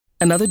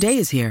Another day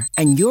is here,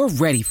 and you're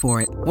ready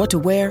for it. What to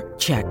wear?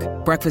 Check.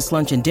 Breakfast,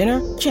 lunch, and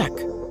dinner? Check.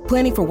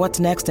 Planning for what's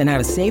next and how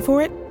to save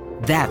for it?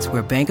 That's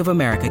where Bank of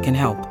America can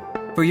help.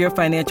 For your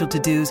financial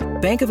to-dos,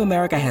 Bank of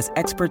America has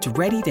experts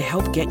ready to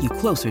help get you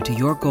closer to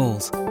your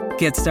goals.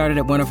 Get started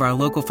at one of our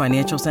local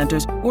financial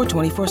centers or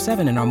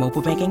 24/7 in our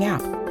mobile banking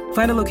app.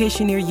 Find a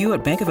location near you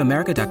at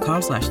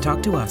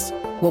bankofamerica.com/talktous.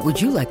 What would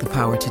you like the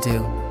power to do?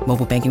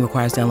 Mobile banking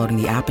requires downloading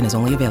the app and is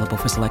only available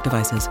for select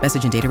devices.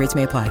 Message and data rates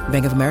may apply.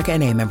 Bank of America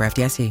N.A., member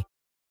FDIC.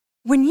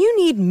 When you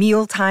need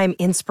mealtime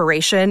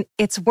inspiration,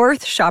 it's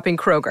worth shopping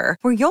Kroger,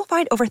 where you'll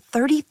find over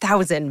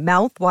 30,000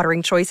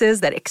 mouth-watering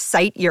choices that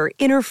excite your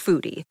inner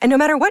foodie. And no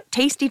matter what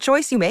tasty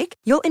choice you make,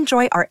 you'll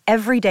enjoy our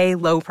everyday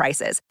low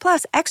prices,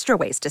 plus extra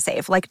ways to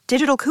save, like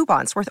digital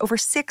coupons worth over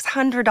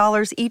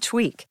 $600 each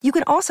week. You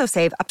can also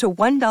save up to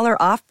 $1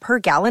 off per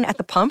gallon at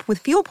the pump with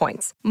fuel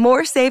points.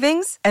 More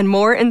savings and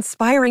more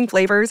inspiring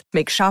flavors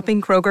make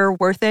shopping Kroger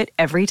worth it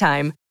every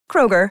time.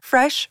 Kroger,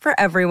 fresh for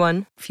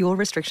everyone. Fuel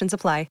restrictions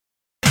apply.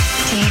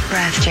 Deep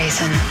breath,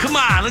 Jason. Come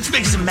on, let's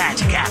make some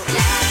magic happen.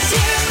 Let's hear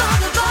it for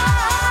the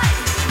boy.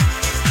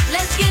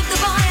 Let's give the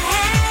boy a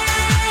hand.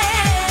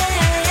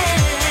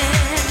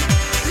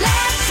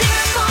 Let's hear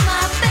it for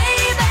my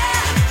baby.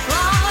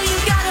 Oh, you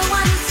gotta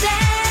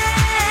understand.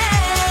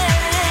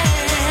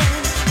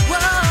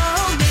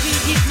 Whoa, maybe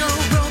he's no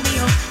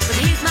Romeo, but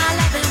he's my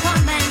life in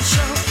one-man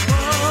show.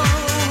 Whoa,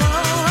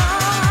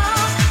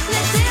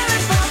 let's hear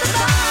it for the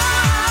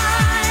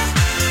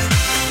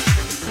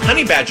boy.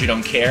 Honey Badger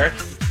don't care.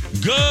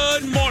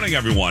 Good morning,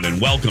 everyone,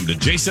 and welcome to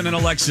Jason and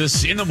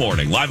Alexis in the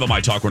Morning, live on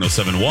My Talk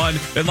 1071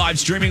 and live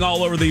streaming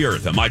all over the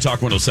earth at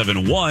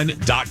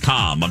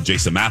MyTalk1071.com. I'm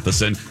Jason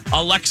Matheson.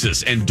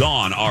 Alexis and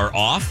Dawn are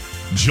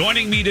off.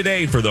 Joining me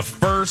today for the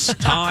first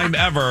time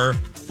ever,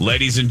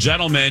 ladies and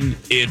gentlemen,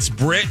 it's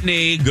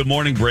Brittany. Good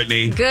morning,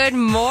 Brittany. Good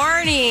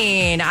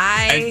morning.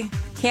 I'm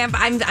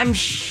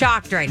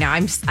shocked right now.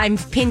 I'm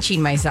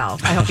pinching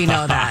myself. I hope you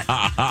know that.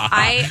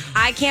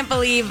 I can't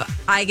believe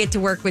I get to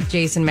work with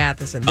Jason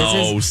Matheson.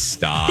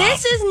 Stop.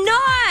 This is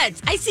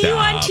nuts. I see you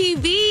on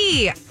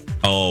TV.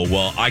 Oh,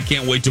 well, I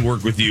can't wait to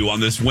work with you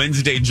on this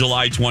Wednesday,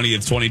 July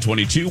 20th,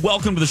 2022.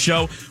 Welcome to the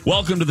show.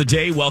 Welcome to the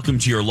day. Welcome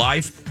to your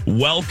life.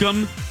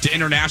 Welcome to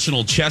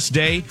International Chess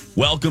Day.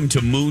 Welcome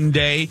to Moon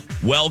Day.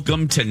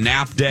 Welcome to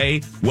Nap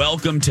Day.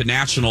 Welcome to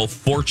National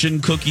Fortune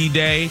Cookie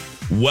Day.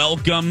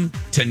 Welcome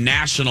to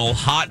National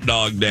Hot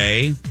Dog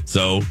Day.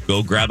 So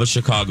go grab a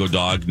Chicago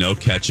dog. No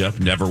ketchup.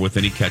 Never with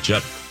any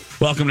ketchup.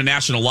 Welcome to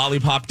National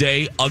Lollipop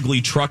Day,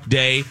 Ugly Truck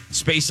Day,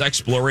 Space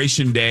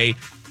Exploration Day,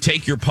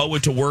 Take Your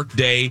Poet to Work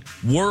Day,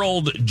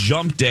 World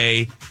Jump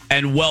Day,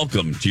 and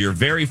welcome to your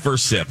very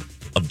first sip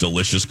of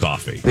delicious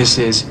coffee. This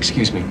is,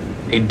 excuse me,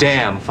 a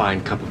damn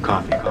fine cup of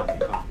coffee.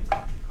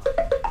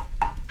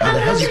 How the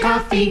hell's your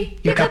coffee?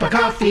 Your cup of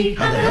coffee?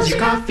 How the hell's your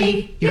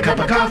coffee? Your cup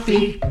of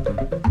coffee?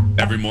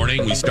 Every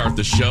morning we start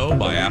the show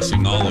by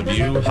asking all of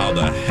you, how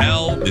the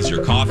hell is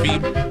your coffee?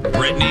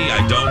 Brittany,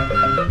 I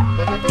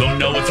don't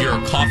know if you're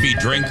a coffee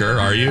drinker,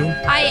 are you?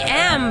 I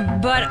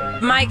am,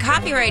 but my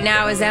coffee right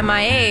now is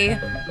MIA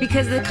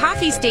because the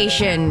coffee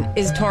station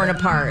is torn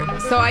apart.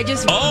 So I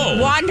just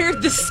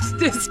wandered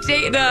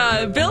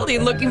the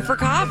building looking for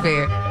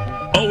coffee.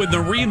 Oh, in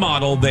the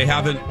remodel, they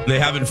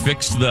haven't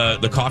fixed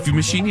the coffee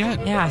machine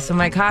yet? Yeah, so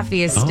my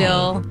coffee is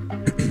still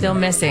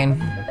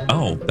missing.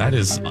 Oh, that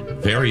is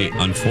very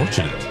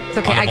unfortunate. It's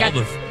okay.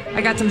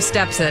 I got some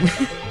steps in.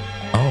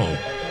 Oh,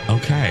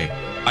 okay.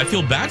 I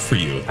feel bad for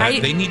you.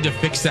 They need to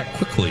fix that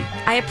quickly.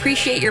 I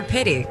appreciate your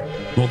pity.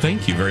 Well,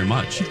 thank you very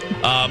much.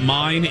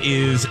 Mine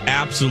is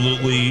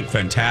absolutely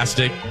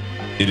fantastic.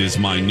 It is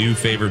my new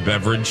favorite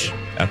beverage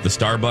at the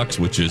Starbucks,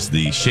 which is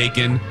the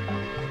shaken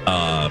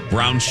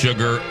brown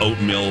sugar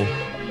oatmeal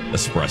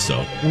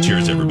espresso.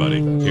 Cheers,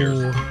 everybody.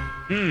 Cheers.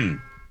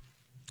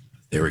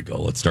 There we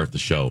go. Let's start the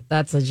show.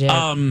 That's legit.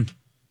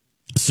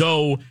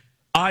 So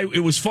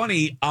it was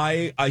funny.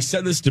 I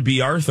said this to B.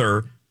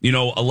 Arthur. You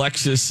know,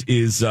 Alexis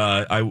is.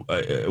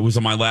 It was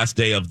on my last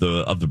day of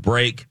the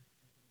break,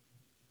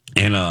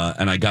 and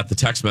I got the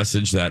text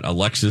message that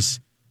Alexis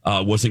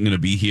wasn't going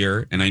to be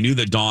here, and I knew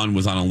that Dawn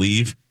was on a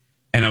leave,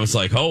 and I was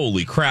like,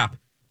 holy crap!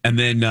 And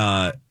then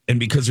and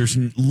because there's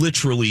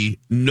literally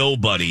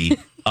nobody,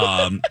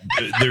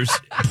 there's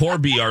poor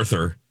B.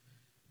 Arthur.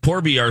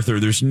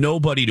 There's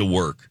nobody to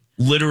work.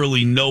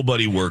 Literally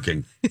nobody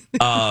working.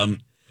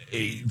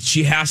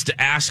 She has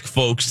to ask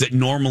folks that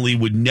normally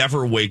would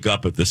never wake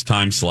up at this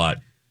time slot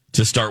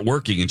to start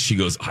working. And she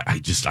goes, I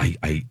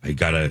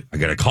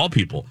gotta call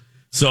people.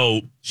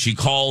 So she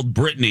called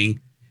Brittany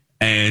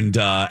and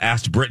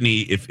asked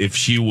Brittany if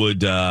she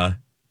would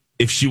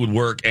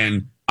work.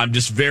 And I'm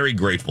just very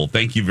grateful.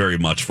 Thank you very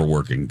much for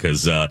working,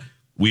 because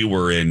we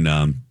were in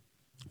a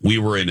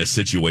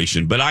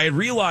situation, but I had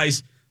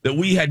realized that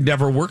we had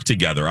never worked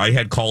together. I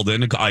had called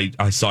in.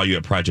 I saw you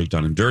at Project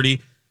Down and Dirty.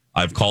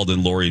 I've called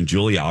in Lori and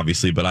Julia,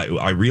 obviously, but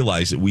I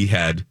realized that we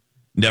had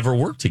never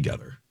worked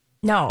together.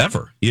 No.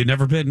 Ever. You had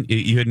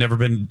never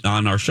been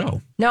on our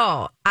show.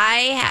 No.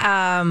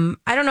 I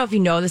don't know if you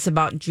know this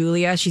about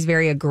Julia. She's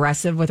very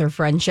aggressive with her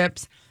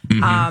friendships.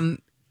 Mm-hmm.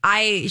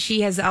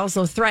 She has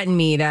also threatened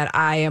me that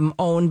I am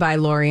owned by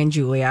Lori and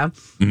Julia.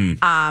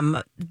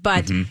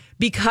 But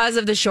because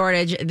of the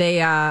shortage,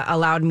 they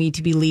allowed me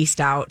to be leased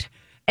out.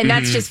 And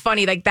that's just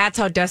funny. Like, that's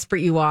how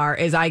desperate you are,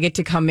 is I get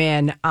to come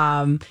in.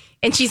 And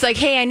she's like,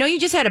 hey, I know you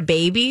just had a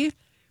baby,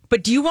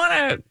 but do you want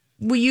to,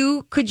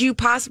 could you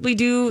possibly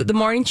do the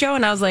morning show?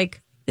 And I was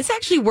like, this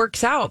actually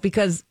works out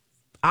because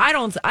I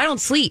don't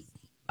sleep.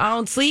 I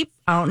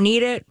don't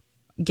need it.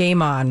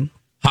 Game on.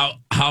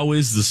 How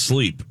is the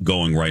sleep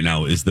going right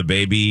now? Is the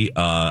baby,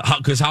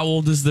 because how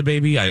old is the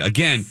baby?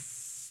 Again,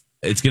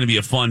 it's going to be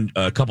a fun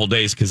couple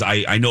days because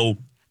I know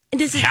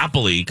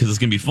happily, because it's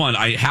going to be fun.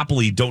 I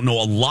happily don't know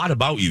a lot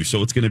about you,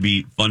 so it's going to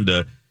be fun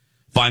to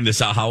find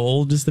this out. How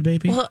old is the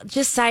baby? Well,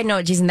 just side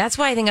note, Jason, that's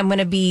why I think I'm going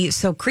to be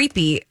so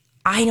creepy.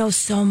 I know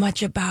so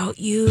much about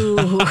you.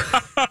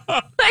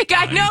 I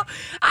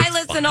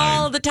listen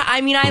all the time.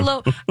 I mean,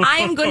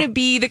 I'm going to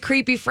be the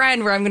creepy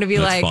friend where I'm going to be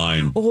That's like,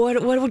 fine.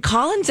 What would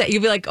Colin say?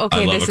 You'll be like,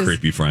 okay, I love this a is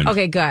creepy friend.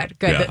 Okay, good.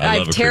 Yeah, I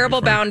have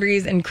terrible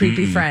boundaries and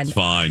creepy friend. It's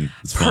fine.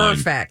 It's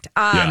perfect.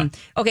 fine.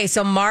 Okay,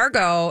 so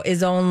Margot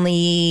is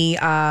only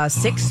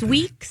 6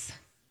 weeks.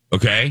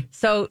 Okay.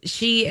 So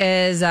she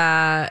is.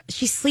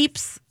 She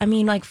sleeps. I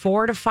mean, like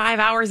 4 to 5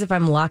 hours if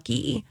I'm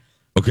lucky.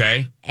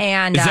 Okay.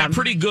 And is that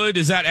pretty good?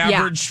 Is that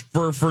average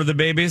for the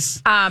babies?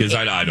 Because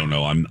I don't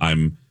know.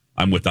 I'm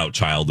without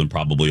child and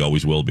probably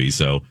always will be.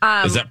 So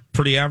is that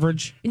pretty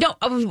average? No,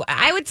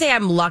 I would say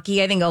I'm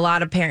lucky. I think a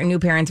lot of new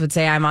parents would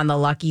say I'm on the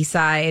lucky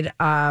side.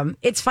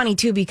 It's funny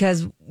too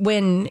because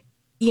when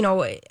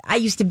I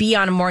used to be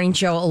on a morning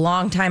show a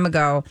long time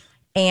ago,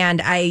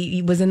 and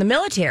I was in the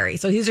military.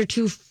 So these are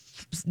two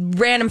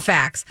random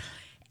facts.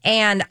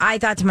 And I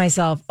thought to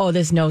myself, oh,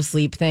 this no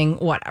sleep thing,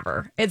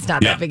 whatever. It's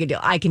not that big a deal.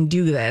 I can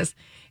do this.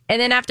 And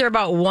then after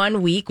about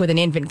 1 week with an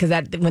infant, because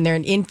when they're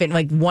an infant,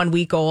 like 1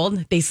 week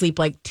old, they sleep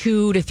like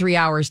 2 to 3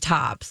 hours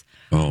tops.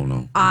 Oh,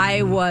 no.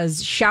 I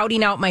was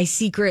shouting out my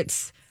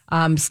secrets,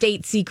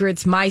 state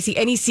secrets,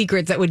 any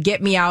secrets that would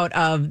get me out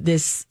of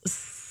this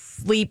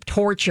sleep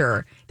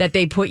torture that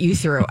they put you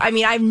through. I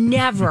mean,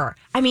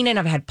 and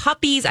I've had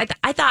puppies. I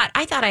thought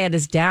I had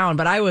this down,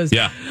 but I was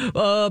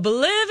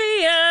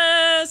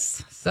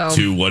oblivious. So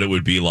to what it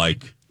would be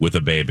like with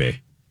a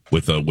baby,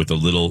 with a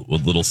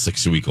little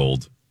 6 week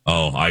old.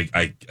 Oh,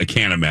 I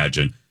can't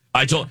imagine.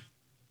 I told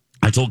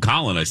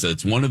Colin, I said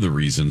it's one of the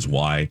reasons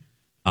why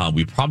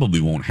we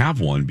probably won't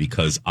have one,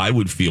 because I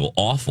would feel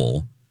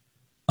awful.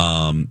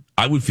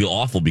 I would feel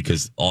awful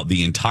because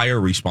the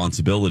entire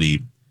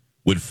responsibility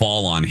would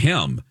fall on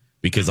him,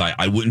 because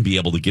I wouldn't be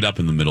able to get up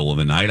in the middle of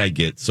the night. I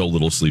get so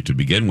little sleep to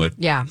begin with.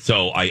 Yeah.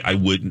 So I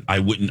wouldn't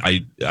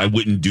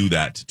do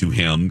that to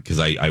him, because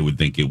I would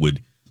think it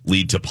would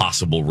lead to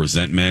possible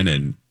resentment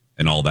and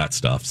all that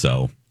stuff.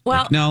 So,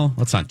 well, no,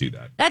 let's not do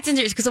that. That's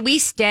interesting, because we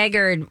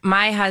staggered.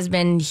 My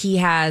husband, he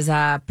has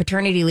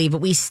paternity leave,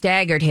 but we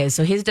staggered his.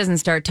 So his doesn't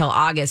start till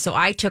August. So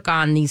I took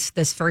on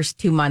this first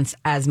 2 months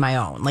as my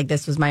own. Like,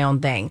 this was my own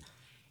thing.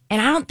 And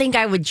I don't think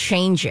I would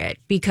change it,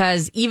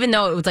 because even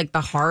though it was like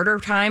the harder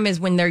time is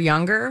when they're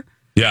younger.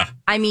 Yeah.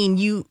 I mean,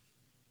 you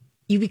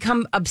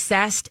become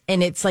obsessed,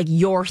 and it's like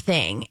your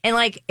thing. And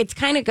like, it's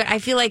kind of good. I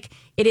feel like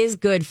it is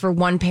good for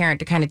one parent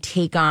to kind of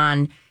take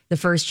on the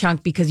first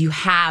chunk, because you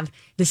have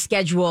the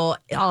schedule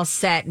all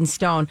set in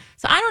stone.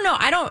 So I don't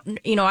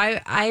know.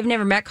 I've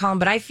never met Colin,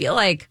 but I feel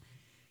like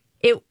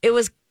it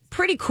was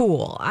pretty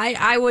cool.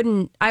 I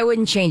wouldn't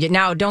change it.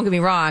 Now, don't get me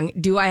wrong.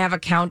 Do I have a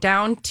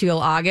countdown till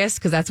August?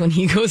 Because that's when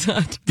he goes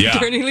on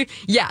paternity leave.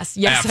 Yes,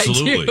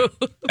 absolutely. I do.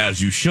 As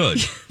you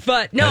should.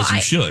 But no, as you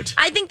should.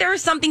 I think there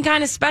was something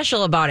kind of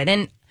special about it,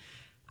 and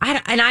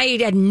I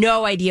had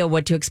no idea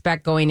what to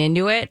expect going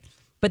into it.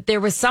 But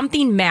there was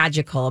something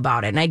magical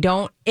about it,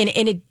 and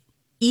it.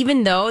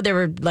 Even though there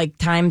were like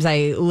times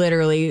I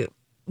literally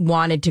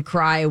wanted to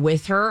cry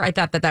with her, I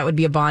thought that would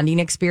be a bonding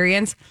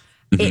experience.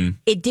 Mm-hmm.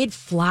 It did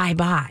fly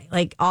by.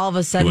 Like, all of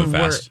a sudden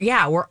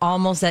we're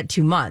almost at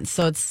 2 months.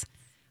 So it's,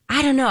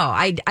 I don't know.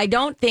 I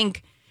don't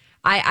think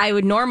I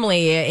would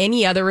normally,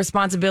 any other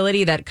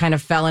responsibility that kind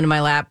of fell into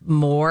my lap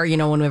more,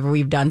 whenever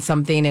we've done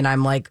something and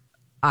I'm like,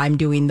 I'm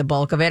doing the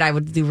bulk of it, I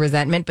would do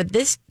resentment. But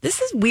this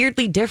is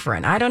weirdly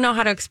different. I don't know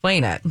how to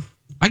explain it.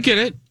 I get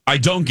it. I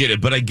don't get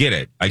it, but I get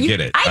it. I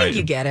get it. I think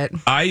you get it.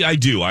 I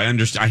do. I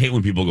understand. I hate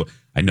when people go,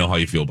 I know how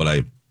you feel, but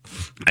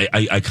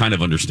I kind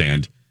of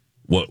understand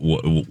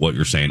what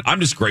you're saying. I'm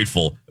just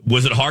grateful.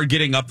 Was it hard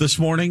getting up this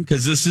morning?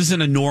 Because this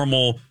isn't a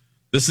normal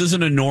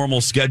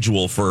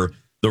schedule for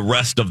the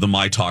rest of the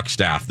My Talk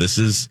staff. This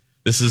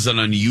is an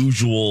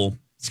unusual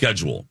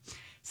schedule.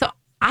 So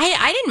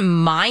I didn't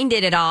mind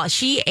it at all.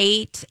 She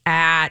ate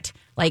at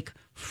like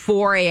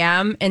 4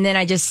 a.m. and then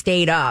I just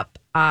stayed up.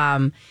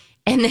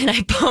 And then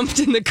I pumped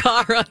in the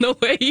car on the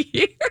way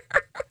here.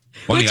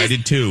 Funny, I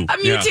did too.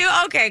 You too?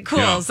 Okay, cool.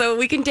 Yeah. So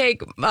we can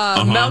take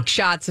milk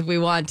shots if we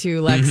want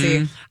to,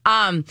 Lexi.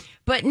 Mm-hmm.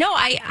 But no,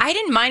 I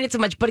didn't mind it so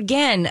much. But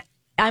again,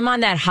 I'm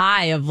on that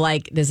high of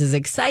like, this is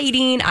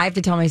exciting. I have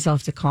to tell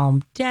myself to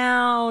calm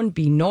down,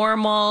 be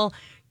normal,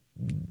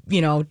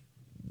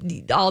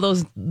 all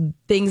those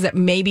things that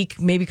maybe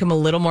come a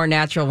little more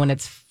natural when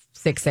it's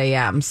 6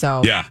 a.m.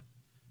 So yeah.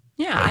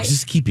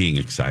 Just keep being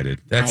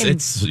excited.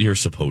 You're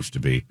supposed to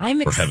be.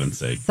 I'm for heaven's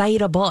sake,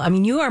 excitable. I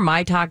mean, you are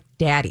my talk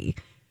daddy.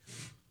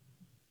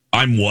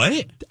 I'm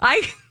what?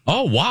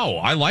 Oh wow,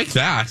 I like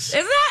that.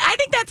 Isn't that? I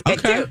think that's good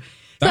too.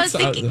 So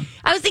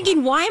I was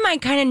thinking, why am I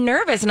kind of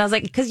nervous? And I was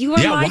like, because you are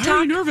why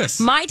are you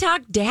nervous? My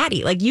talk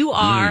daddy. Like you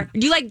are.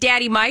 Do you like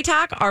daddy my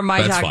talk or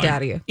my That's talk fine.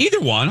 daddy?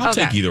 Either one. I'll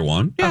take either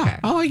one. Yeah, okay.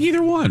 I like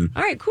either one.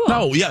 All right, cool.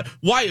 No, yeah.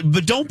 Why?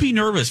 But don't be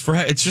nervous.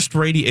 It's just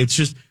radio. It's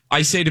just,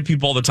 I say to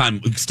people all the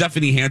time,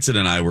 Stephanie Hansen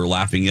and I were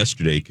laughing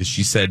yesterday because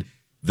she said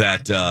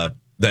that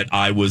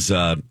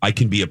I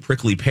can be a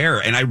prickly pear.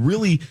 And I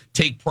really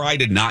take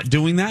pride in not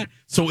doing that.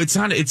 So it's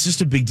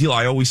just a big deal.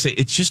 I always say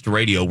it's just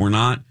radio. We're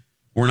not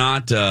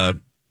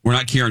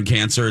curing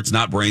cancer. It's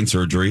not brain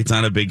surgery. It's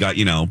not a big guy,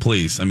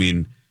 please. I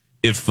mean,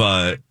 if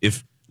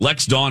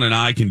Lex, Dawn, and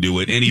I can do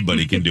it,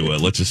 anybody can do it.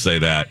 Let's just say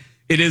that.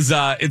 It's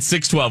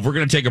 6:12. We're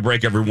going to take a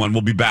break, everyone.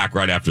 We'll be back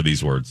right after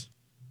these words.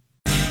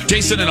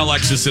 Jason and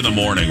Alexis in the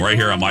morning, right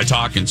here on My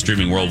Talk and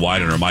streaming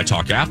worldwide on our My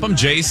Talk app. I'm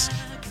Jace.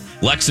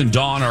 Lex and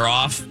Dawn are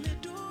off.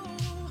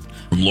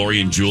 From Lori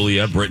and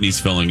Julia,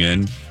 Brittany's filling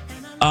in.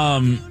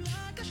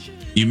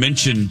 You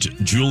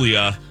mentioned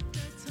Julia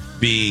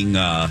being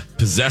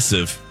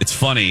possessive. It's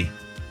funny.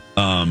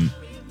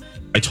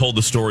 I told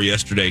the story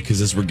yesterday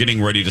because as we're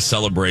getting ready to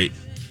celebrate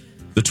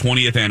the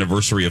 20th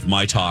anniversary of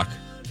My Talk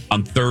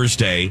on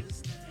Thursday,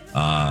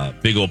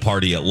 big old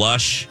party at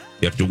Lush.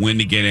 You have to win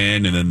to get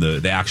in, and then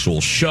the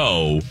actual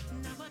show,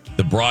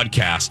 the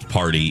broadcast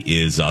party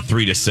is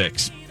 3 to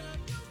 6.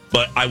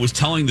 But I was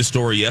telling the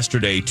story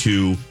yesterday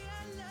to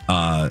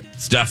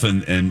Steph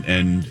and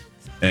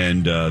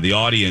the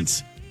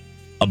audience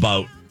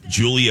about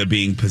Julia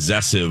being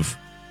possessive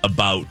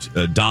about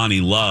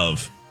Donnie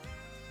Love,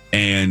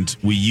 and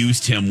we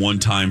used him one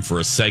time for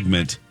a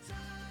segment,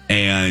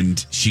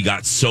 and she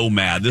got so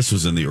mad. This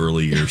was in the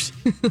early years.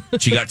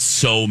 She got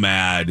so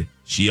mad.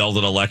 She yelled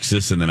at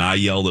Alexis, and then I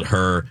yelled at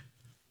her.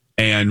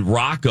 And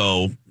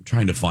Rocco, I'm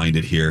trying to find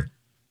it here.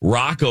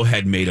 Rocco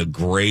had made a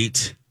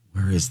great,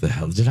 where is the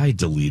hell? Did I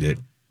delete it?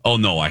 Oh,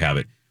 no, I have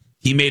it.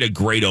 He made a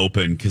great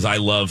open because I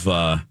love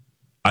a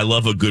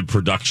good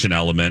production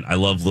element. I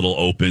love little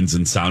opens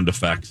and sound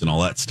effects and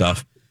all that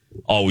stuff.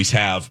 Always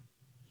have.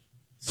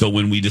 So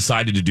when we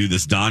decided to do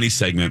this Donnie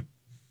segment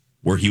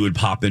where he would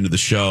pop into the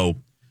show,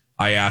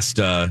 I asked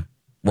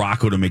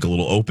Rocco to make a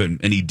little open,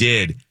 and he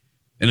did.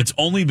 And it's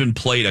only been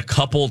played a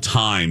couple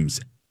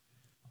times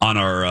on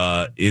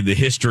our in the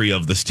history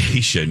of the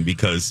station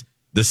because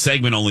the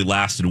segment only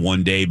lasted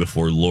one day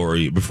before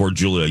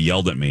Julia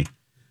yelled at me.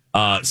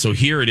 So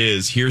here it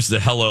is. Here's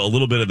a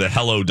little bit of the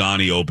Hello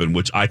Donnie open,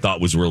 which I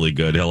thought was really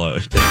good. Hello.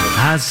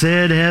 I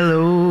said,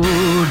 hello,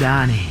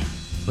 Donnie.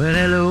 Well,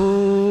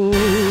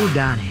 hello,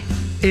 Donnie.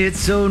 It's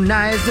so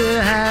nice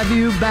to have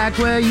you back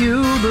where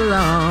you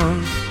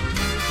belong.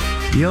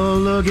 You're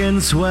looking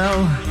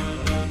swell,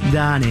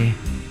 Donnie.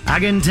 I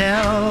can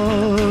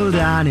tell,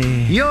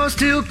 Donnie. You're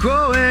still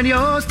growing,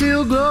 you're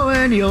still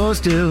glowing, you're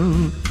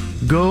still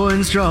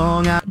going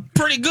strong.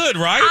 Pretty good,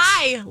 right?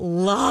 I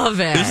love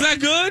it. Isn't that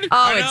good?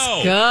 Oh,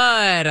 it's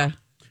good.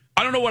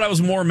 I don't know what I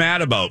was more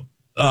mad about.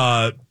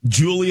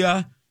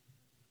 Julia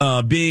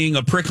being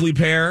a prickly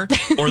pear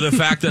or the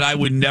fact that I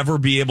would never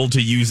be able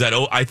to use that.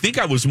 I think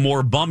I was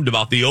more bummed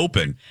about the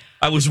open.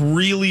 I was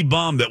really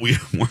bummed that we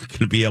weren't going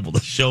to be able to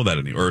show that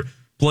or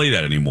play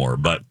that anymore.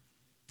 But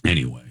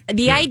anyway.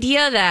 The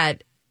idea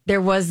that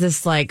there was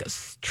this like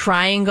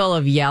triangle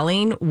of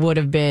yelling would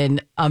have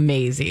been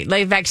amazing.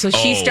 Like, in fact, so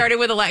she started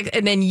with Alexa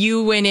and then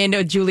you went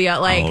into Julia.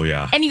 Like,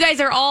 and you guys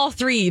are all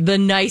three the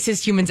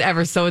nicest humans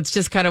ever. So it's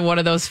just kind of one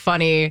of those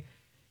funny.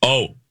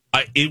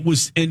 It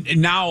was, and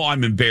now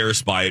I'm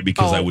embarrassed by it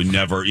because I would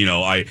never,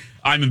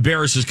 I'm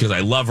embarrassed just because I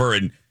love her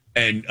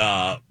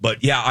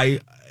but yeah,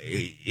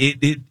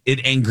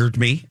 it angered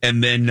me,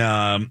 and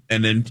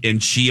then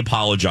she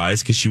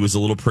apologized because she was a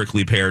little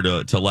prickly pear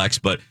to Lex,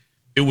 but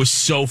it was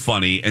so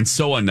funny and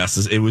so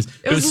unnecessary. It was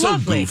so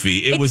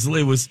goofy. It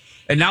was,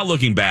 and now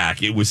looking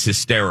back, it was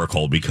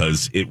hysterical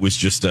because it was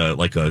just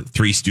like a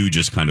Three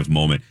Stooges kind of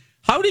moment.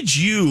 How did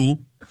you?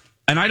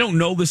 And I don't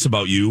know this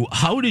about you.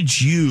 How did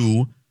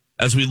you?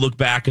 As we look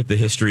back at the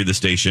history of the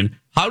station,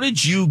 how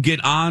did you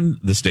get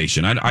on the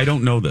station? I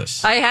don't know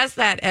this. I ask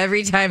that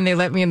every time they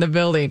let me in the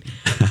building.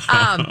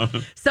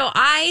 So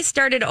I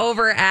started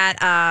over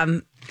at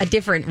a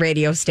different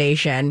radio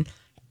station,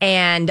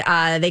 and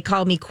they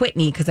called me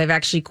Quitney because I've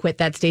actually quit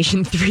that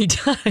station 3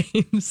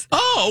 times.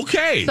 Oh,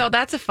 okay. So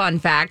that's a fun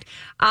fact.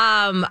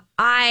 All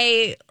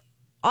I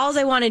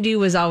want to do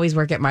was always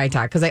work at My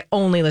Talk because I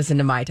only listen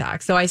to My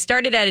Talk. So I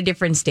started at a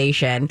different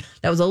station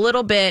that was a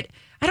little bit...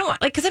 I don't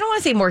want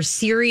to say more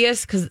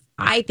serious because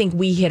I think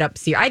we hit up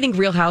serious. I think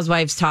Real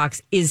Housewives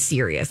Talks is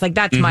serious. Like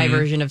that's my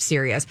version of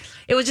serious.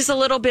 It was just a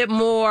little bit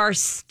more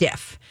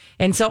stiff.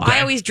 And so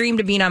I always dreamed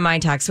of being on My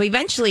Talk. So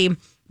eventually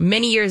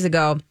many years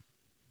ago,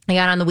 I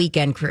got on the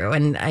Weekend Crew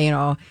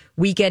and,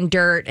 Weekend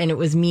Dirt, and it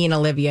was me and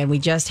Olivia, and we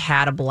just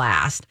had a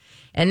blast.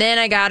 And then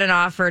I got an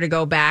offer to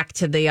go back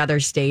to the other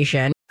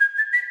station.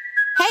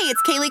 Hey,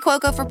 it's Kaylee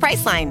Cuoco for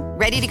Priceline.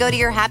 Ready to go to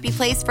your happy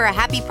place for a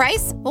happy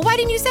price? Well, why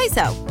didn't you say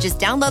so? Just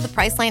download the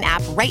Priceline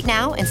app right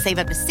now and save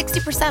up to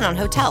 60% on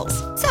hotels.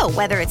 So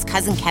whether it's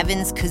Cousin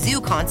Kevin's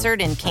Kazoo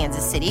Concert in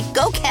Kansas City,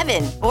 go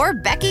Kevin, or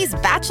Becky's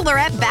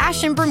Bachelorette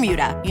Bash in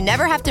Bermuda, you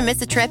never have to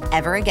miss a trip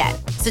ever again.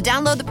 So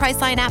download the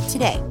Priceline app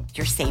today.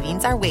 Your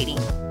savings are waiting.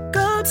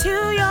 Go to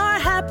your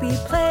happy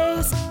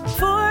place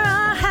for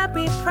a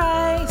happy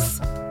price.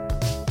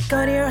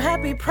 Go to your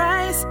happy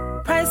price,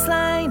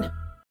 Priceline.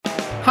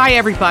 Hi,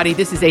 everybody.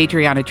 This is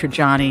Adriana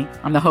Trajani.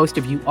 I'm the host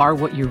of You Are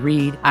What You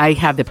Read. I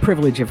have the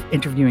privilege of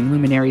interviewing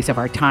luminaries of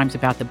our times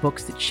about the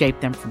books that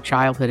shaped them from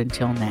childhood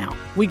until now.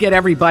 We get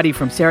everybody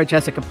from Sarah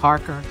Jessica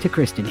Parker to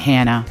Kristen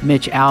Hanna,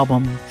 Mitch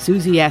Albom,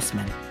 Susie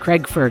Essman,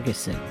 Craig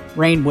Ferguson,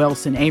 Rainn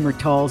Wilson, Amor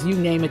Tolls, you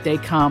name it, they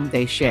come,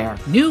 they share.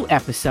 New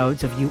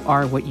episodes of You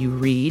Are What You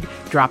Read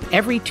drop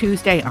every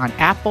Tuesday on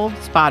Apple,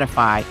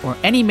 Spotify, or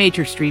any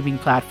major streaming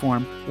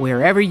platform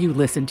wherever you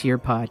listen to your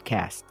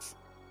podcasts.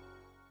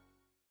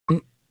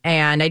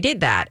 And I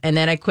did that. And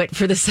then I quit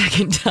for the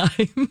second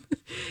time.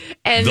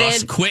 And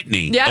Thus then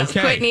Whitney. Yeah,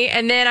 okay. Whitney.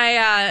 And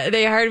then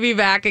they hired me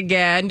back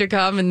again to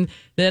come. And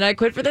then I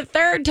quit for the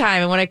third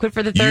time. And when I quit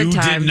for the third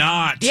time. You did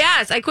not.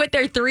 Yes, I quit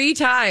there 3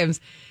 times.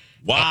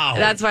 Wow.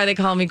 That's why they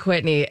call me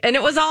Whitney. And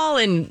it was all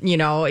in, you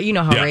know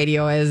how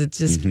radio is. It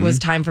just was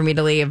time for me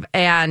to leave.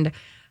 And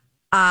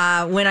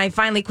when I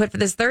finally quit for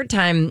this third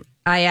time,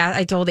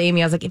 I told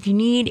Amy, I was like, if you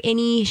need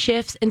any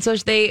shifts. And so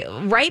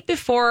right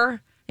before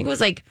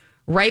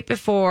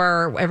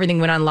everything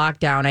went on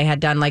lockdown, I had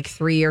done like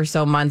 3 or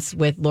so months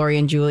with Lori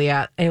and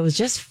Julia. And it was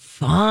just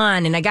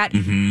fun. And I got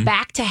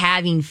back to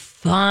having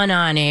fun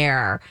on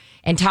air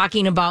and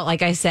talking about,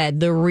 like I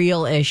said, the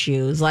real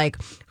issues, like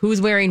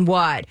who's wearing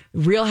what,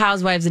 Real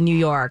Housewives of New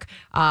York,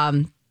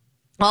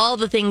 all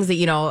the things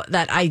that,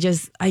 that I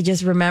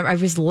just remember. I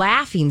was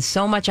laughing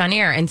so much on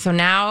air. And so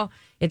now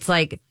it's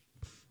like,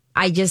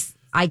 I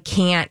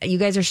can't. You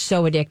guys are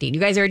so addicting. You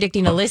guys are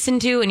addicting to listen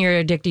to, and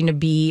you're addicting to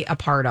be a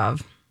part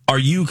of. Are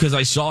you, because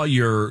I saw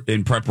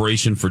in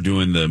preparation for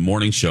doing the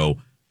morning show,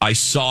 I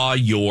saw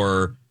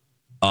your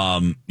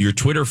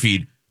Twitter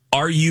feed.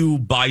 Are you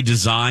by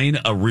design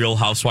a Real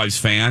Housewives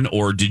fan,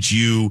 or did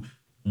you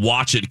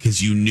watch it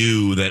because you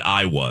knew that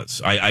I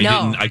was? I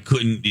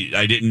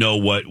didn't know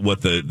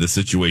what the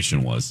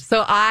situation was.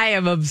 So I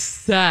am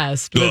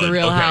obsessed with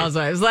Real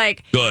Housewives.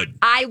 Like, good.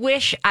 I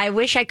wish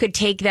I could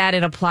take that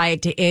and apply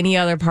it to any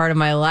other part of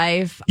my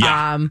life.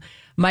 Yeah.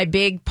 My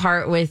big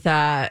part with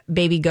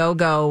Baby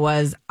Go-Go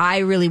was I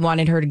really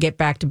wanted her to get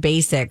back to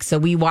basics. So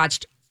we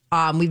watched,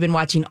 we've been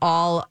watching we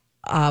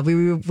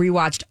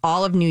rewatched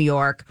all of New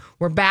York.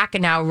 We're back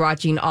and now we're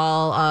watching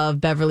all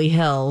of Beverly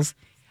Hills.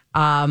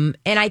 And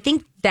I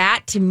think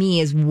that to me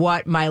is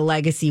what my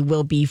legacy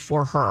will be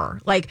for her.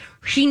 Like,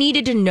 she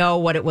needed to know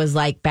what it was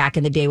like back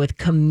in the day with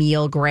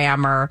Camille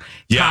Grammer,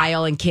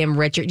 Kyle and Kim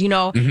Richards, and,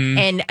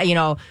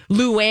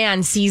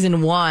 Luann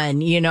season 1,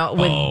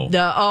 with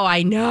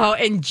I know.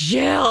 And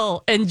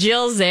Jill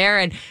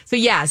Zarin. So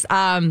yes,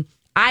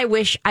 I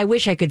wish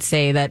I could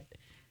say that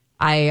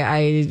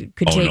I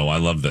could take. Oh no, I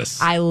love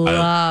this. I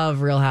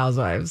love Real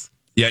Housewives.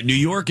 Yeah. New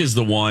York is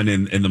the one,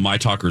 and the My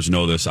Talkers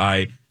know this.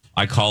 I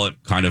call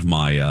it kind of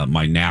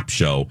my nap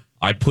show.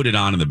 I put it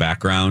on in the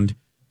background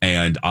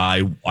and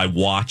I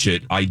watch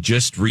it. I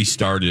just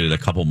restarted it a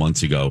couple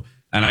months ago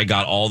and I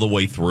got all the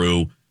way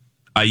through.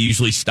 I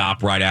usually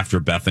stop right after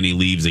Bethany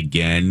leaves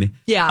again.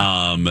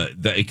 Yeah.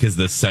 Because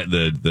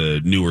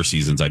the newer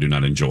seasons I do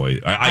not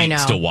enjoy. I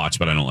still watch,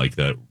 but I don't like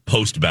the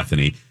post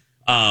Bethany.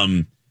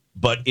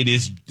 But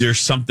there's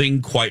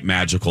something quite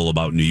magical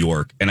about New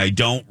York, and I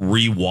don't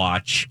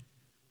rewatch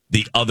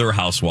the other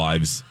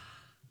Housewives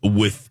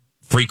with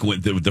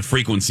the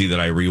frequency that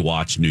I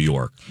rewatch New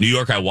York. New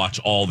York, I watch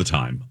all the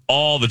time.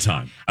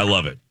 I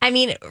love it. I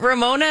mean,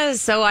 Ramona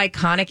is so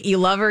iconic. You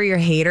love her, you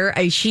hate her.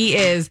 She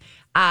is,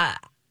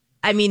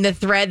 the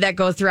thread that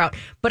goes throughout.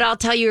 But I'll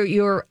tell you,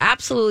 you're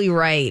absolutely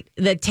right.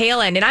 The tail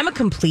end, and I'm a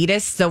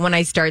completist, so when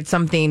I start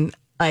something,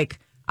 like,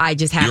 I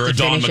just have to finish it.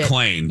 You're a Dawn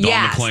McClain.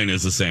 Dawn McClain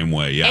is the same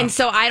way, yeah. And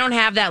so I don't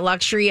have that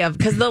luxury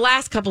because the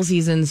last couple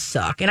seasons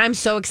suck. And I'm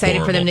so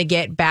excited for them to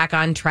get back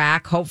on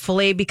track,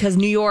 hopefully, because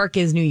New York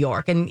is New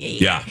York. And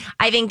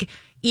I think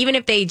even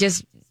if they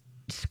just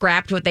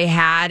scrapped what they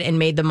had and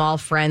made them all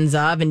friends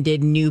of and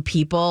did new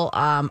people,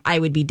 I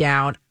would be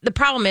down. The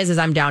problem is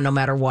I'm down no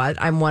matter what.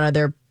 I'm one of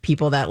their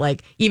people that,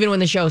 like, even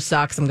when the show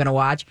sucks, I'm going to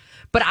watch.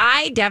 But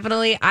I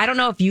don't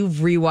know if you've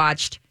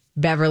rewatched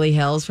Beverly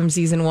Hills from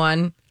season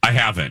 1. I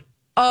haven't.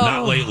 Oh,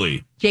 not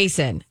lately.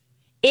 Jason,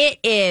 it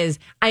is.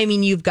 I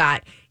mean, you've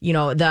got,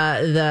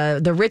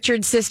 the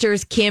Richards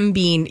sisters, Kim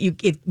being,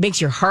 it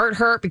makes your heart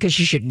hurt because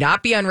she should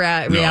not be on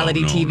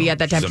reality TV at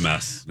that time. She's a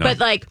mess. No. But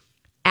like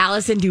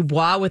Allison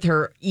Dubois with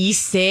her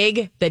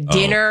e-cig, the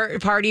dinner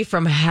party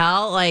from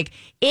hell, like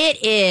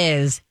it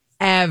is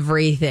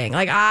everything.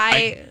 Like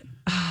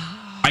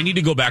I need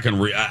to go back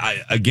and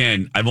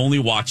again. I've only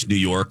watched New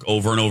York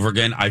over and over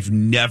again. I've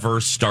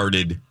never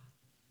started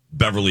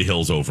Beverly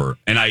Hills over,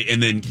 and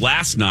then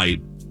last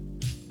night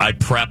I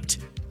prepped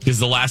because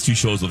the last 2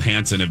 shows with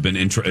Hanson have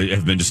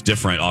been just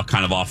different, all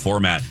kind of off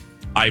format.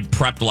 I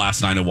prepped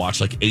last night and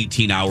watched like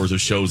 18 hours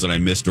of shows that I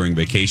missed during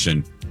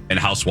vacation, and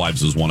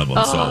Housewives was one of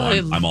them. So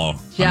I'm all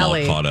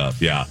caught up.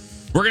 Yeah.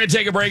 We're going to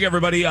take a break,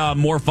 everybody.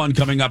 More fun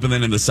coming up. And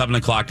then in the 7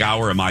 o'clock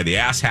hour, Am I the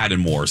Ass Hat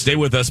and more. Stay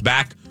with us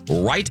back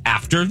right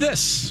after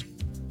this.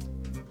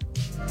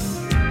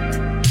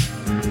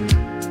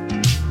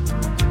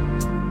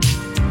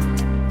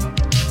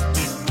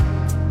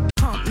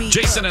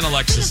 Jason and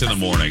Alexis in the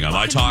morning on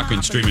My Talk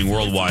and streaming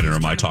worldwide on our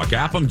My Talk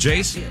app. I'm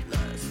Jace.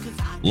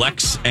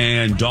 Lex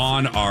and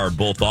Dawn are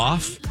both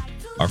off.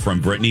 Our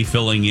friend Brittany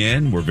filling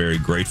in. We're very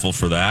grateful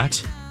for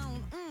that.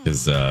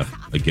 Because,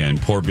 again,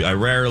 I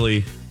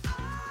rarely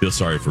feel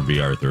sorry for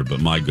B. Arthur,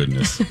 but my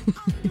goodness.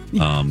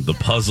 The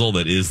puzzle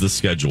that is the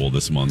schedule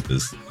this month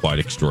is quite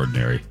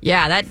extraordinary.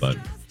 Yeah,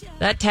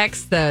 that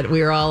text that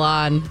we were all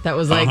on, that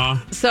was like,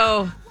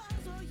 so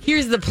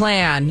here's the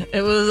plan.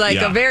 It was like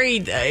a very,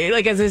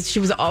 like as if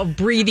she was all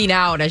breathing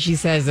out as she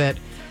says it.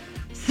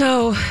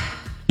 So,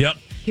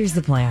 here's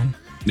the plan.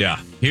 Yeah,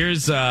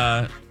 here's,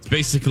 it's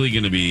basically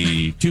going to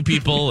be 2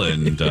 people,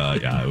 and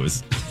it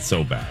was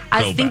so bad.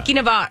 I was thinking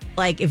about,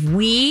 like, if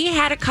we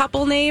had a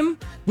couple name,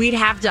 we'd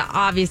have to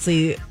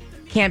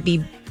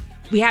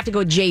we have to go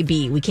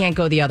JB. We can't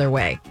go the other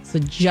way. So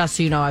just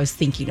so you know, I was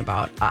thinking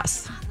about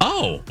us.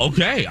 Oh,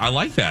 okay. I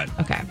like that.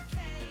 Okay.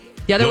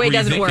 The other way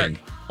doesn't work.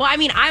 Well, I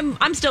mean,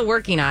 I'm still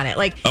working on it.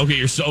 Like, okay,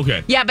 you're so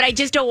okay. Yeah, but I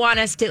just don't want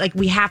us to, like,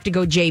 we have to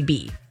go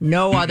JB.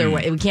 No other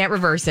way. We can't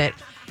reverse it.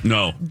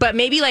 No. But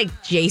maybe like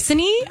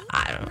Jason-y?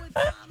 I don't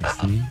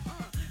know.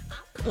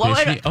 Well, I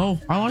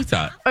like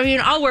that. I mean,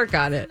 I'll work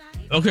on it.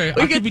 Okay,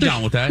 I could be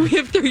down with that. We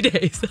have 3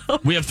 days.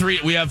 We have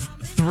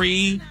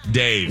 3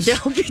 days.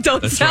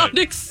 Don't sound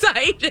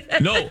excited.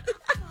 No.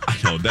 I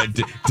know that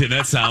did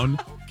that sound.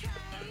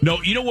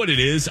 No, you know what it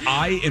is?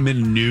 I am in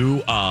a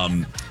new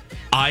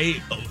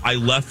I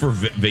left for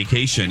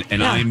vacation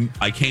and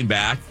I came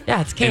back.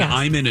 Yeah, it's chaos. And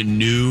I'm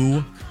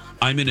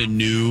in a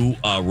new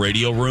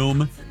radio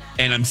room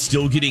and I'm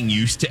still getting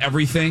used to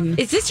everything.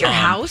 Is this your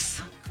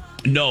house?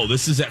 No,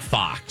 this is at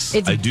Fox.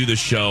 I do the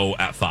show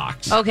at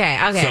Fox. Okay.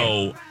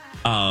 So,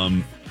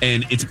 and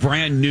it's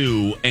brand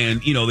new,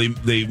 and you know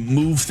they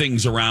move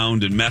things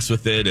around and mess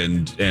with it,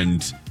 and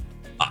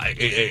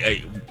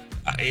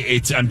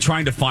I'm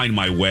trying to find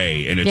my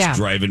way, and it's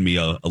driving me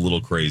a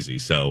little crazy.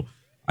 So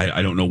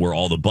I don't know where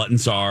all the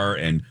buttons are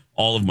and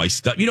all of my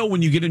stuff. You know,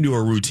 when you get into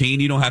a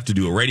routine, you don't have to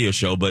do a radio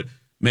show, but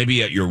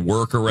maybe at your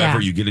work or wherever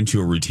you get into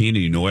a routine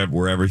and you know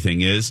where everything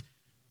is,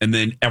 and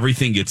then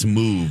everything gets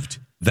moved.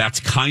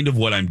 That's kind of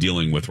what I'm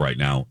dealing with right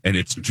now, and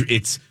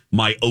it's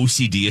my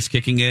OCD is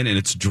kicking in, and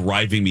it's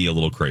driving me a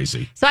little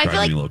crazy. So I feel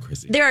like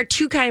there are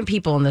 2 kind of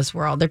people in this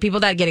world. There are people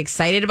that get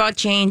excited about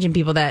change, and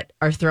people that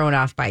are thrown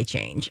off by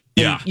change.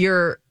 And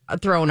you're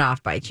thrown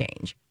off by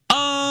change.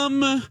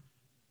 I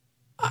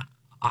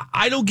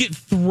don't get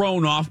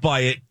thrown off by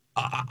it.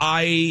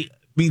 I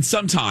mean,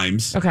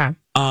 sometimes. Okay.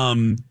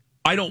 I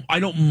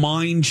don't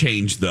mind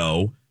change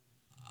though.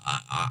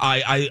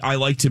 I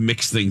like to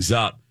mix things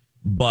up.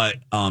 But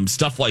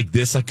stuff like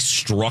this, like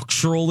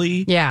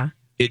structurally,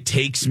 it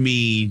takes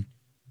me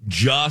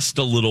just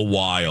a little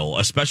while,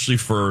 especially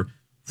for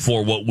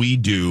what we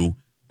do.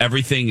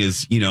 Everything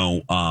is,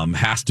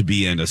 has to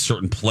be in a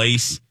certain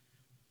place,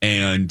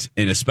 and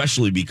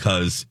especially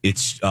because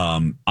it's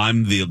I'm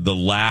the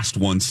last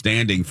one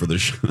standing for the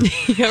show.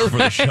 For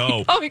the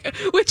show, oh my God,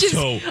 which is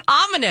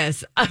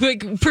ominous. I'm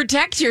like,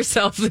 protect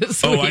yourself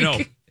this week. Oh, I know.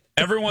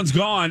 Everyone's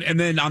gone, and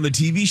then on the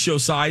TV show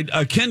side,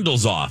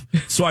 Kindle's off.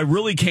 So I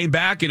really came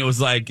back, and it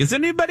was like, is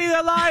anybody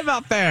alive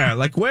out there?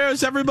 Like,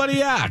 where's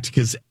everybody at?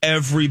 Because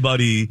I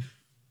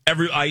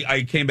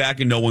came back,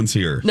 and no one's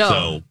here. No.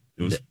 So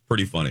it was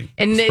pretty funny.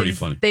 And pretty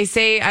funny. They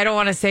say, I don't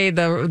want to say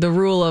the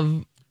rule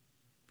of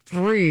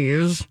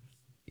 3s.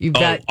 You've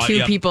got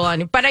 2 people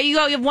on, but you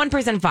have 1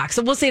 person Fox.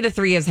 So we'll say the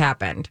 3 has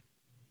happened.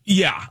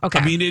 Yeah. Okay.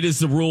 I mean, it is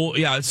the rule.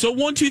 Yeah. So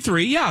 1, 2,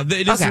 3. Yeah.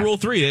 It is the rule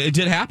 3. It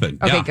did happen.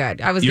 Okay,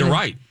 good. You're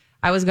right.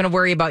 I was going to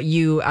worry about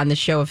you on the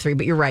show of 3,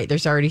 but you're right.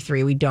 There's already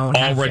 3. We don't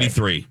have already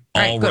 3.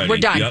 All right, good. We're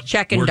done. Yep.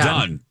 Check and We're done.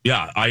 done.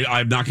 Yeah,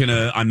 I'm not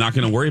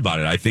gonna worry about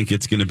it. I think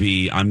it's gonna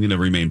be. I'm gonna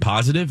remain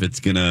positive. It's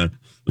gonna.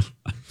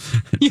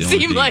 You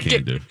seem like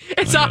it.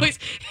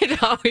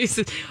 It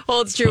always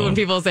holds true when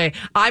people say,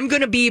 "I'm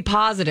gonna be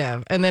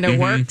positive," and then it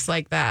works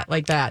like that.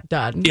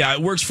 Done. Yeah,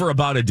 it works for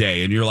about a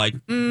day, and you're like,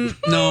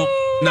 no,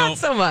 not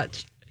so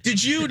much.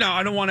 Did you? Now,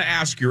 I don't want to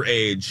ask your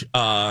age.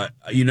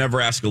 You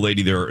never ask a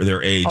lady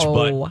their age.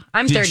 Oh, but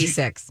I'm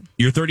 36.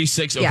 You're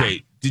 36? Okay. Yeah.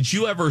 Did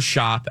you ever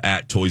shop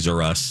at Toys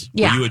R Us?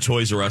 Yeah. Were you a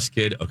Toys R Us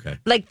kid? Okay.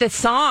 Like the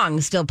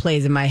song still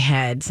plays in my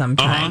head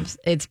sometimes.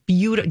 It's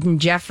beautiful.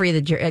 Jeffrey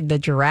the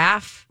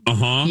giraffe.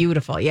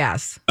 Beautiful.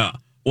 Yes.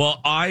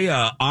 Well,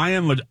 I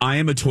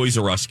am a Toys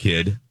R Us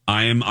kid.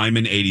 I'm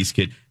an 80s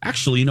kid.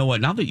 Actually, you know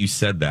what? Now that you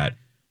said that,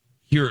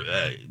 here,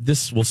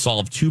 this will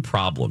solve two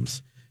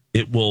problems.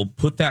 It will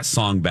put that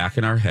song back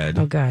in our head.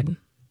 Oh, God.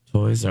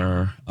 Toys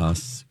R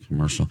Us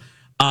commercial.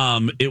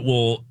 It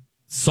will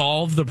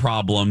solve the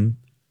problem.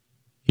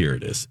 Here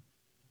it is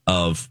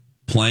of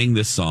playing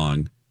this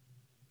song.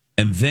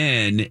 And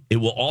then it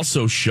will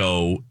also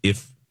show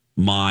if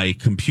my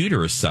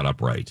computer is set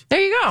up right.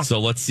 There you go. So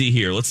let's see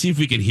here. Let's see if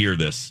we can hear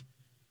this.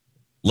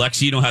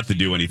 Lexi, you don't have to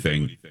do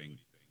anything.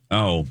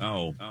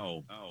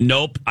 Oh.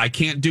 Nope, I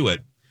can't do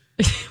it.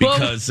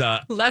 Because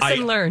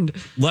lesson learned.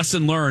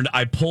 Lesson learned.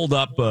 I pulled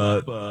up.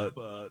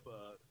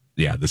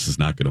 Yeah, this is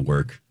not going to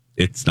work.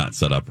 It's not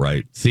set up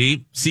right.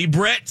 See,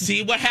 Britt.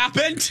 See what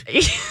happened?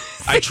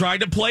 I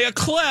tried to play a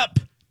clip,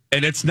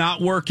 and it's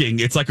not working.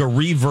 It's like a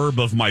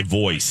reverb of my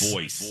voice.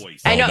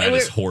 I know that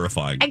is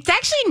horrifying. It's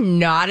actually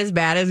not as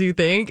bad as you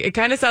think. It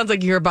kind of sounds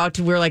like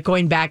we're like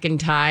going back in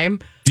time.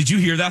 Did you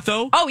hear that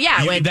though? Oh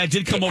yeah, that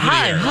did come over the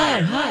air.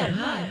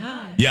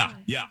 Hi. Yeah.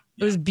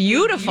 It was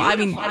beautiful. I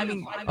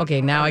mean,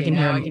 okay, now I can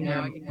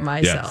hear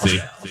myself.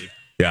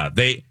 Yeah,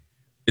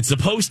 it's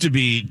supposed to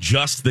be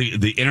just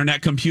the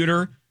internet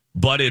computer,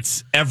 but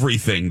it's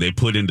everything they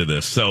put into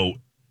this. So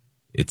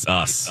it's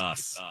us.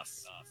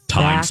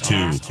 Times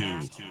two.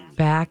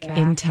 Back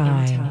in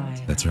time.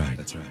 That's right.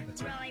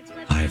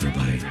 Hi,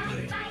 everybody.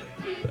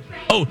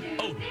 Oh,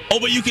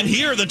 but you can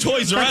hear the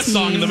Toys R Us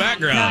song in the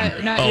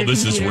background. Not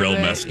this is real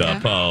messed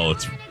up.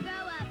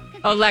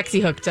 Oh,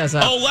 Lexi hooked us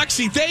up. Oh,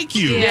 Lexi, thank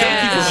you. Yeah.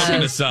 Thank you for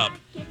hooking us up.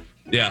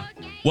 Yeah.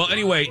 Well,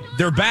 anyway,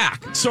 they're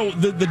back. So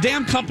the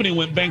damn company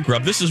went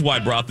bankrupt. This is why I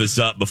brought this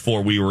up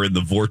before we were in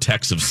the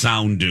vortex of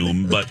sound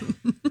doom. But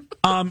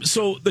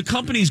so the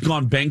company's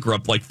gone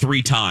bankrupt like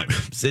 3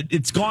 times.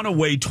 It's gone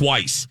away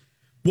twice.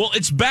 Well,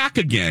 it's back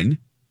again.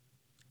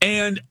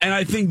 And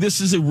I think this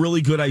is a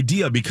really good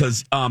idea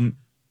because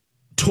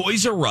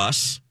Toys R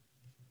Us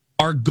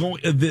are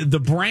going, the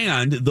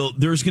brand,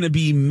 there's going to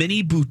be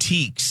mini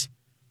boutiques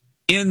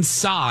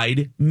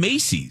inside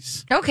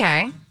Macy's.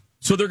 Okay.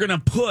 So they're going to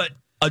put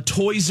a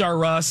Toys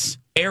R Us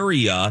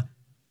area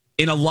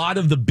in a lot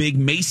of the big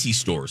Macy's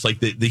stores, like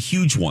the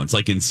huge ones,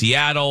 like in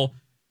Seattle,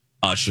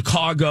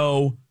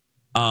 Chicago.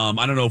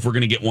 I don't know if we're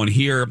going to get one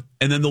here.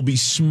 And then there'll be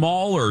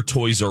smaller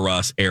Toys R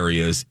Us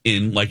areas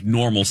in like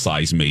normal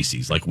size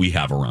Macy's, like we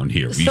have around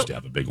here. We used to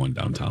have a big one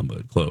downtown, but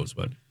it closed.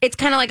 But it's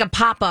kind of like a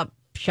pop-up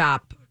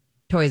shop,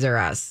 Toys R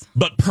Us.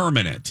 But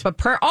permanent.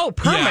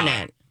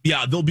 Permanent.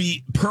 Yeah, they'll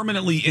be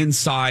permanently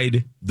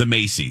inside the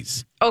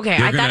Macy's. Okay,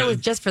 I thought it was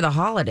just for the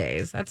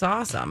holidays. That's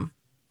awesome.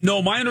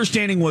 No, my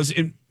understanding was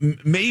it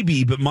was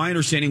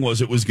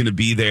going to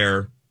be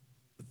there,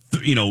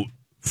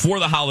 for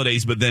the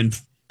holidays, but then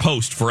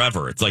post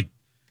forever. It's like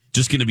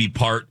just going to be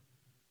part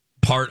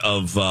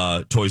of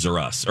Toys R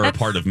Us or a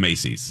part of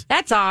Macy's.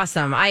 That's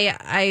awesome.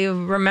 I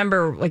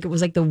remember it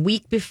was like the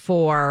week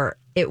before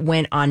it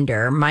went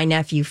under. My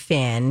nephew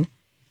Finn.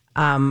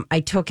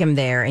 I took him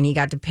there and he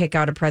got to pick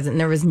out a present. And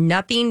there was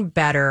nothing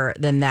better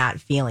than that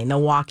feeling, the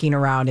walking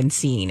around and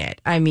seeing it.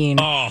 I mean,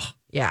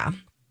 yeah.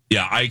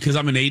 Yeah, because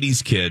I'm an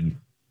 80s kid.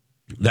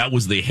 That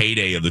was the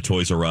heyday of the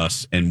Toys R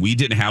Us. And we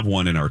didn't have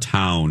one in our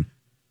town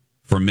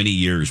for many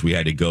years. We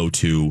had to go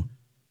to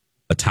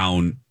a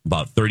town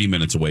about 30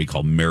 minutes away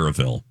called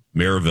Maryville,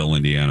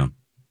 Indiana.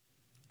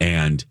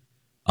 And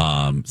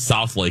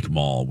South Lake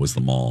Mall was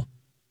the mall.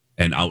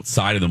 And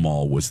outside of the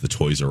mall was the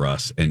Toys R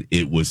Us. And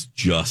it was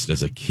just,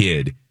 as a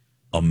kid,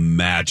 a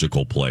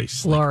magical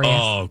place. Glorious.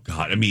 Oh,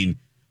 God. I mean,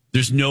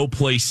 there's no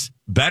place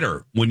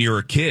better when you're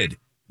a kid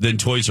than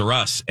Toys R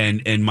Us.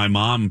 And my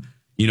mom,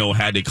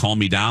 had to calm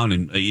me down.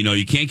 And,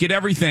 you can't get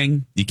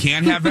everything. You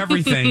can't have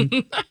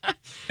everything.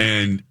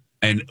 And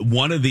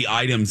one of the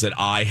items that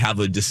I have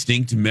a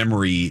distinct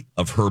memory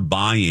of her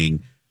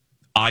buying,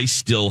 I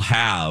still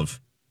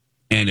have.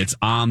 And it's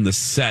on the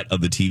set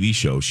of the TV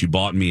show. She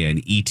bought me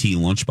an E.T.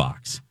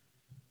 lunchbox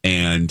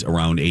and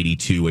around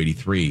 82,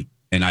 83.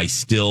 And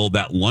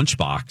that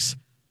lunchbox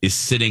is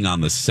sitting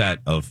on the set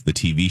of the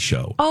TV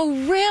show. Oh,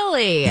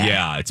 really?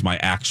 Yeah, it's my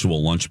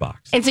actual lunchbox.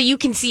 And so you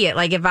can see it.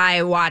 Like if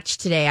I watch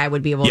today, I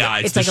would be able to. Yeah,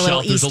 it's like a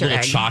little Easter egg. There's a little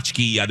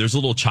tchotchke. Yeah, there's a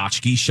little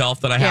tchotchke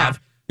shelf that I have.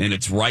 And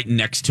it's right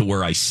next to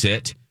where I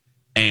sit.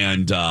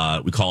 And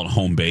we call it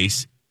home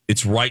base.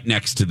 It's right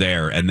next to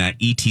there, and that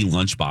E.T.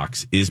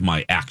 lunchbox is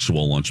my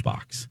actual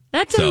lunchbox.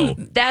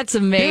 That's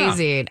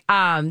amazing.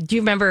 Yeah. Do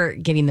you remember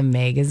getting the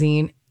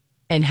magazine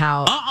and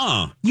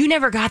how? You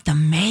never got the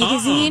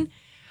magazine?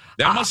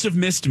 That must have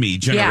missed me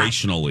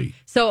generationally. Yeah.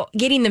 So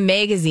getting the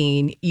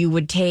magazine,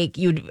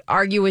 you'd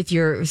argue with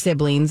your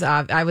siblings.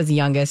 I was the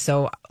youngest,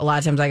 so a lot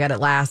of times I got it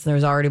last, and there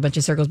was already a bunch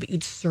of circles, but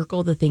you'd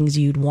circle the things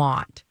you'd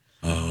want.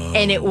 Oh.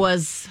 And it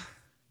was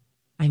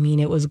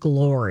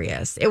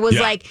glorious. It was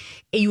like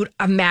you would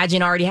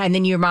imagine already had, and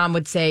then your mom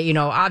would say,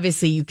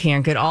 obviously you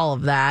can't get all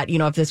of that.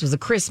 If this was a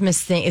Christmas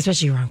thing,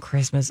 especially around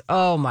Christmas.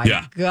 Oh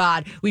my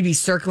God. We'd be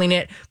circling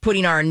it,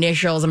 putting our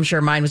initials. I'm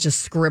sure mine was just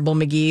Scribble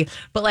McGee,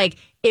 but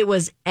it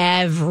was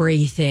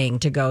everything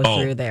to go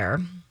through there.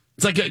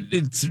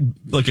 It's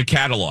like a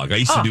catalog. I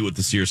used to do it with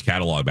the Sears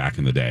catalog back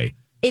in the day.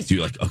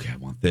 Do okay, I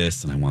want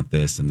this and I want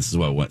this, and this is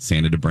what I want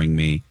Santa to bring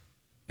me.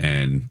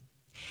 And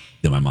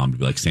then my mom would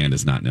be like,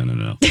 Santa's not, no.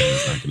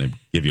 Santa's not going to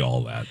give you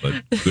all that.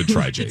 But good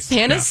try, Jason.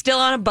 Santa's still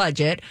on a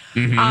budget.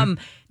 Mm-hmm.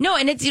 No,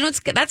 and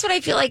that's what I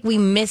feel like we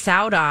miss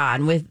out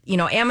on with,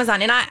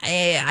 Amazon. And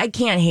I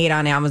can't hate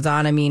on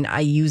Amazon. I mean,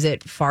 I use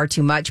it far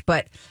too much.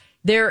 But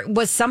there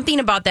was something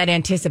about that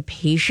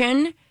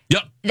anticipation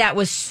that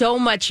was so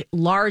much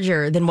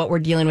larger than what we're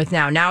dealing with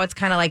now. Now it's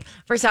kind of like,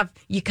 first off,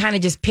 you kind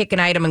of just pick an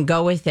item and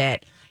go with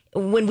it.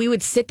 When we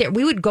would sit there,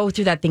 we would go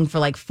through that thing for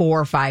like 4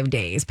 or 5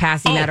 days,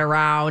 passing that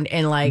around,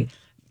 and like,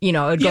 it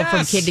would go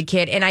from kid to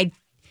kid. And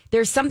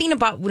there's something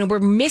about when we're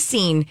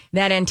missing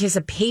that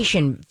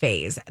anticipation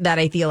phase that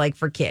I feel like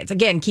for kids.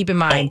 Again, keep in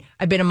mind,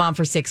 I've been a mom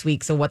for 6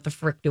 weeks, so what the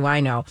frick do I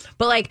know?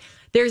 But like,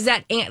 there's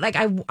that, like,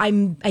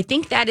 I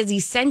think that is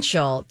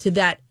essential to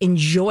that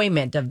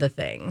enjoyment of the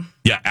thing.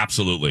 Yeah,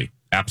 absolutely.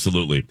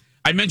 Absolutely.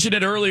 I mentioned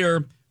it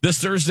earlier. This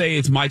Thursday,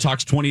 it's My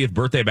Talk's 20th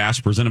birthday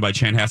bash presented by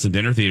Chanhassen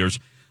Dinner Theaters.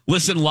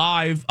 Listen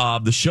live.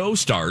 The show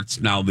starts.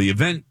 Now, the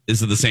event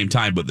is at the same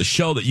time, but the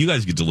show that you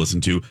guys get to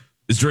listen to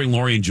is during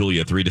Lori and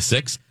Julia, 3 to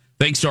 6.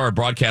 Thanks to our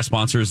broadcast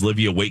sponsors,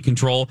 Livia Weight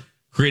Control,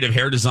 Creative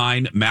Hair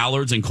Design,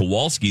 Mallards, and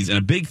Kowalski's. And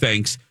a big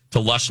thanks to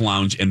Lush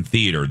Lounge and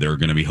Theater. They're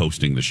going to be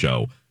hosting the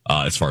show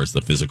as far as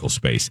the physical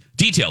space.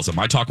 Details at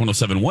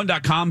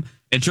mytalk1071.com.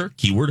 Enter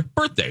keyword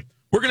birthday.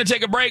 We're going to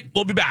take a break.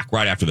 We'll be back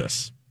right after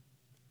this.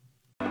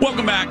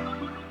 Welcome back.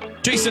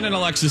 Jason and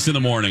Alexis in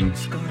the morning.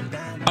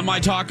 On My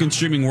Talk and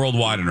streaming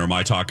worldwide on our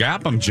My Talk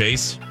app. I'm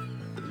Jace.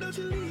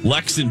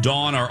 Lex and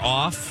Dawn are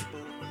off.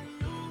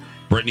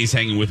 Brittany's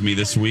hanging with me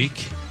this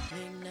week.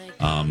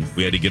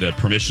 We had to get a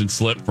permission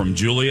slip from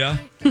Julia.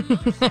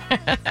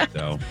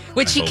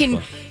 Which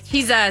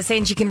she's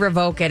saying she can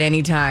revoke at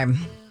any time.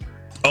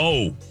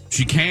 Oh,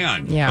 she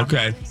can. Yeah.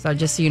 Okay. So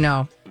just so you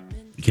know.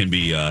 It can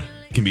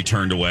be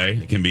turned away.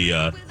 It can be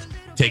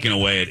taken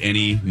away at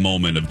any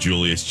moment of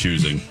Julia's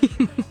choosing.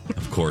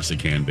 Of course it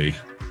can be.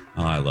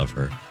 Oh, I love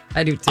her.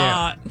 I do too.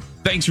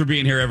 Thanks for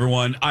being here,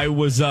 everyone. I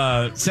was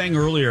saying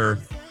earlier,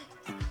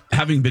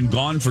 having been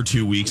gone for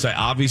 2 weeks, I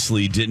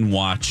obviously didn't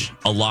watch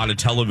a lot of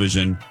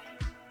television.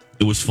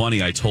 It was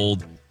funny. I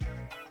told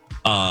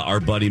our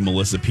buddy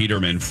Melissa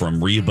Peterman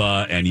from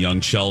Reba and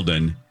Young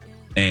Sheldon,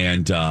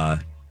 and I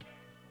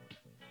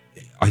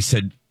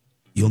said,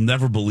 you'll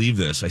never believe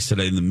this. I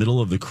said, in the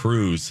middle of the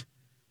cruise,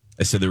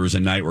 I said, there was a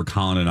night where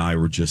Colin and I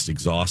were just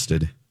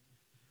exhausted.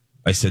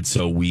 I said,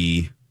 so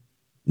we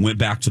went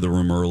back to the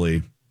room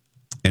early,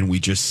 and we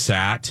just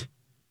sat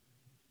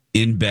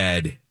in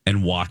bed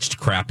and watched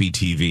crappy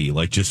TV,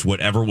 like just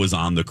whatever was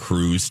on the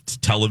cruise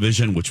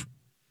television, which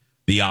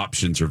the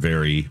options are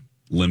very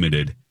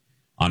limited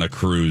on a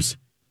cruise.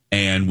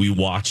 And we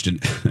watched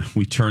and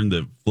we turned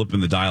flipping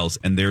the dials,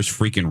 and there's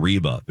freaking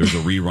Reba. There's a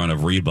rerun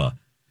of Reba.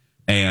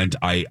 And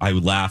I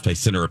laughed. I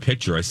sent her a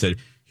picture. I said,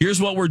 here's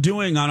what we're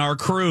doing on our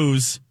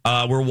cruise.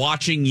 We're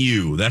watching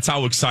you. That's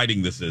how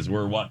exciting this is.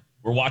 We're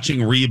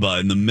watching Reba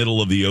in the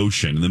middle of the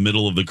ocean, in the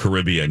middle of the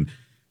Caribbean.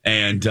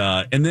 And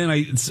then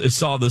I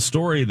saw the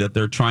story that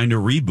they're trying to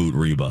reboot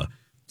Reba.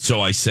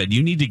 So I said,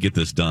 you need to get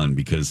this done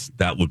because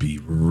that would be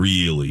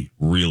really,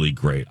 really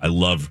great. I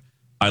love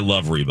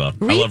Reba.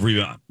 I love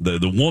Reba,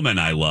 the woman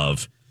I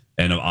love.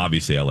 And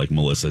obviously I like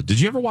Melissa.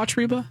 Did you ever watch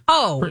Reba?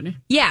 Oh, Brittany?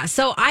 Yeah.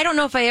 So I don't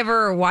know if I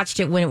ever watched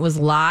it when it was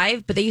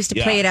live, but they used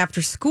to play it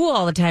after school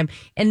all the time.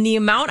 And the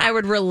amount I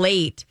would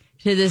relate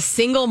to this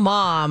single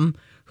mom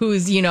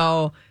who's,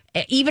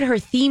 even her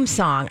theme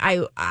song,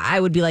 I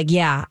would be like,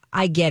 yeah,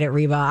 I get it,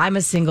 Reba. I'm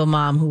a single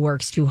mom who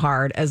works too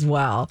hard as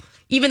well.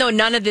 Even though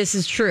none of this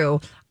is true.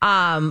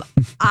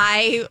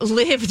 I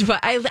lived,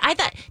 but I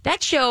thought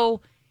that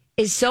show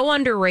is so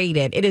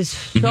underrated. It is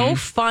so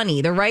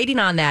funny. The writing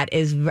on that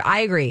is, I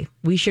agree.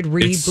 We should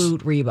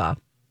reboot Reba.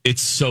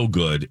 It's so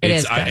good. It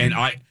is good.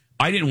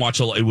 I didn't watch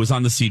a lot. It was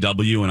on the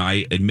CW, and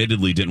I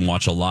admittedly didn't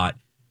watch a lot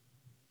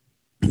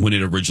when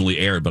it originally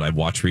aired, but I've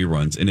watched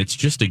reruns, and it's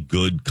just a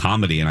good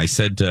comedy. And I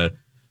said to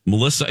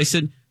Melissa,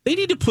 they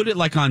need to put it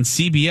like on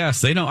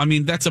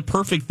CBS. That's a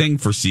perfect thing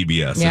for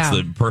CBS. Yeah. It's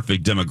the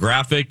perfect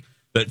demographic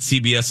that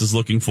CBS is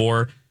looking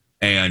for.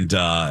 And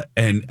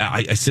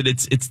I said,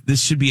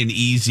 this should be an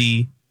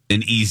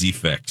easy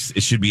fix.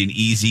 It should be an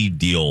easy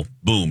deal.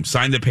 Boom.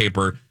 Sign the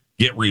paper,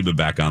 get Reba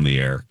back on the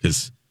air.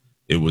 Cause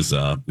it was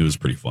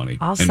pretty funny.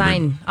 I'll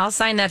sign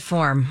that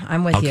form.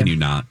 I'm with you.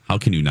 How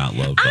can you not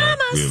love I'm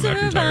a Reba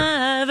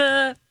McEntire?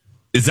 survivor.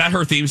 Is that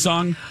her theme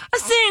song? A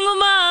single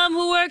mom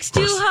who works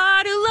too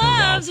hard, who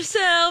loves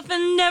herself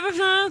and never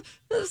found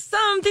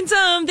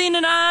something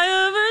an eye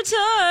of a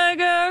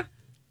tiger.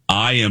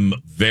 I am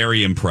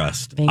very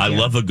impressed. I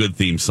love a good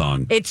theme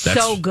song. That's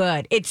so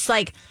good. It's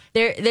like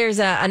there's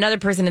another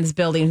person in this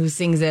building who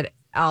sings it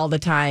all the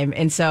time.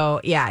 And so,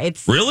 yeah,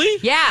 it's... Really?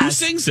 Yeah. Who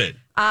sings it?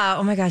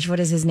 Oh my gosh, what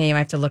is his name? I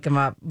have to look him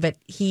up. But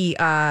he's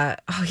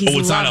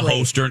it's not a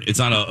host? It's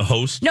not a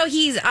host? No,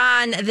 he's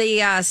on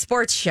the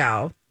sports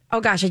show.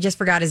 Oh gosh, I just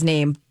forgot his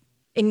name.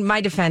 In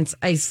my defense,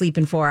 I sleep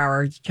in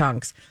 4-hour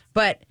chunks.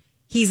 But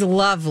he's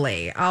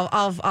lovely.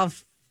 I'll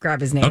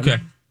grab his name. Okay.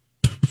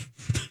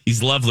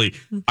 He's lovely.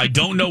 I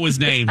don't know his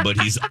name, but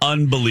he's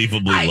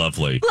unbelievably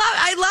lovely.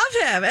 I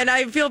love him, and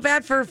I feel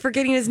bad for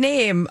forgetting his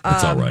name.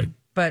 It's all right.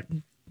 But, you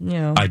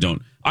know.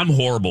 I'm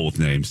horrible with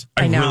names.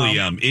 I really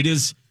am. It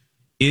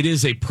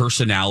is a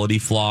personality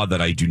flaw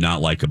that I do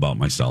not like about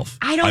myself.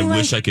 I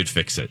wish I could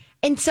fix it.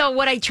 And so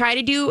what I try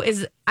to do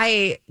is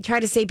I try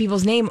to say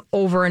people's name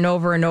over and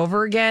over and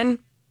over again.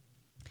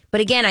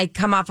 But again, I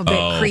come off a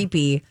bit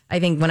creepy, I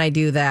think, when I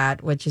do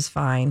that, which is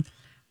fine.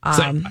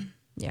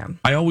 Yeah.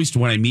 I always,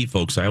 when I meet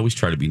folks, I always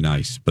try to be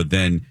nice. But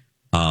then,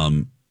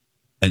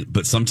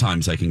 but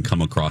sometimes I can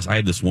come across. I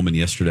had this woman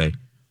yesterday.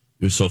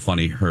 It was so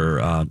funny.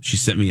 She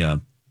sent me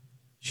a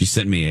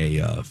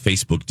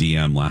Facebook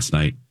DM last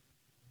night,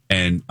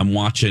 and I'm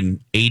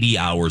watching 80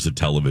 hours of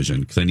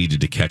television because I needed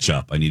to catch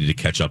up. I needed to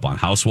catch up on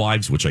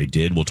Housewives, which I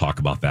did. We'll talk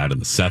about that in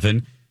the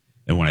 7.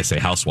 And when I say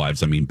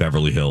Housewives, I mean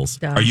Beverly Hills.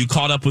 Dumb. Are you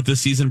caught up with this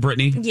season,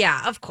 Brittany?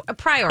 Yeah, of course.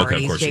 Priorities,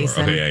 okay, of course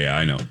Jason. You are. Okay, yeah,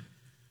 I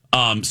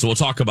know. So we'll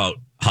talk about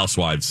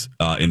Housewives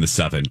in the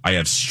 7. I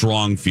have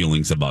strong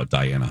feelings about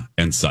Diana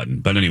and Sutton.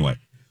 But anyway,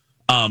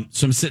 so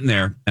I'm sitting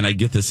there, and I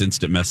get this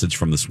instant message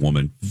from this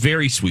woman,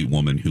 very sweet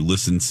woman who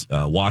listens,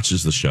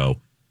 watches the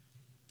show.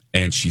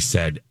 And she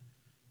said,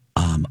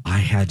 I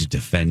had to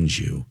defend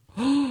you.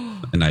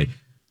 And I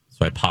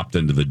popped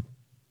into the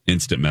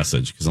instant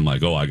message because I'm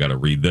like, I got to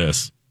read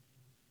this.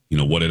 You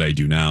know, what did I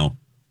do now?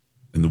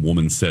 And the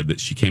woman said that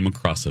she came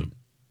across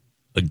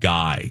a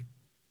guy,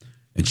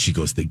 and she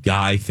goes, the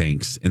guy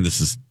thinks, and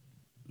this is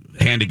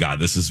hand to God,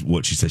 this is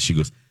what she said. She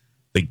goes,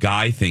 the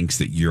guy thinks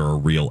that you're a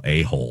real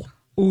a-hole.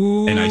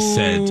 Ooh. And I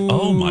said,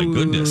 oh my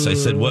goodness. I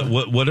said,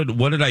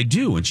 what did I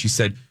do? And she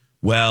said,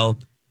 well,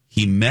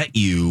 he met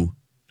you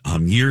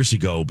years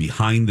ago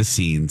behind the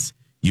scenes.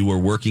 You were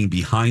working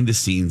behind the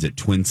scenes at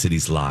Twin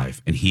Cities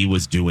Live, and he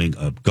was doing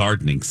a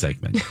gardening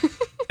segment.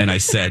 And I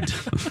said,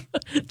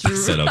 okay.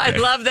 I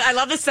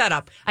love the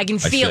setup. I can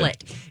feel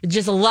it.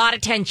 Just a lot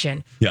of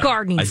tension. Yeah,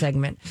 gardening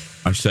segment.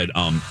 I said,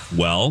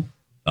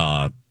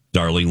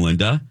 darling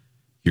Linda,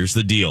 here's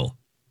the deal.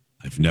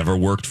 I've never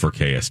worked for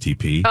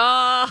KSTP.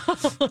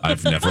 Oh.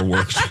 I've never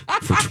worked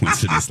for Twin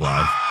Cities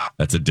Live.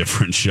 That's a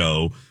different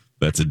show.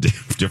 That's a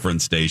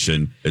different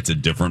station. It's a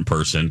different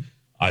person.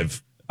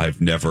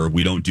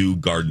 We don't do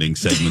gardening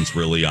segments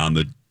really on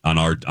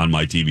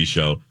my TV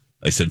show.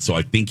 I said, so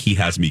I think he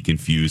has me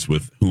confused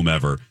with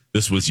whomever.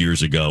 This was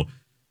years ago.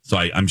 So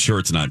I'm sure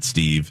it's not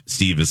Steve.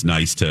 Steve is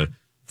nice to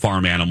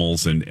farm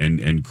animals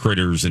and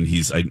critters, and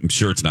I'm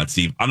sure it's not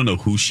Steve. I don't know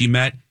who she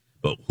met,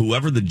 but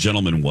whoever the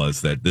gentleman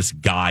was that this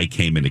guy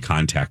came into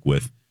contact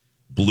with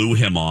blew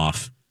him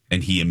off,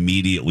 and he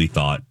immediately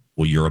thought,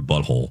 well, you're a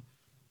butthole.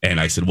 And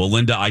I said, well,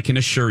 Linda, I can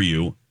assure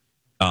you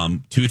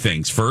 2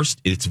 things.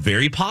 First, it's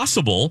very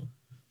possible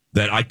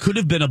that I could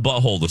have been a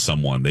butthole to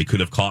someone. They could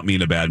have caught me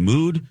in a bad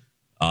mood.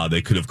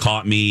 They could have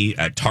caught me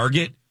at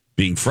Target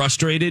being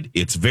frustrated.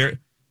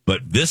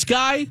 But this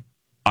guy,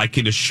 I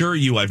can assure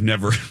you, I've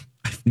never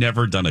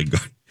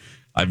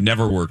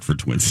worked for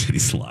Twin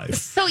Cities Live.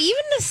 So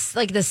even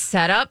the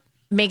setup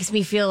makes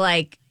me feel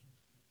like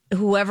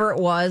whoever it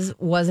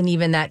wasn't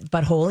even that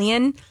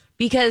buttholeian,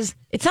 because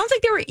it sounds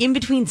like they were in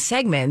between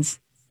segments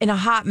in a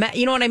hot mess.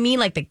 You know what I mean?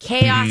 Like the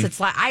chaos. Mm-hmm. It's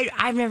like,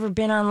 I've never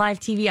been on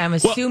live TV. I'm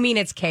assuming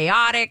it's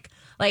chaotic.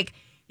 Like,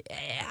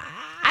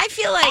 I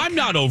feel like I'm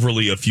not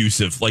overly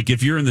effusive. Like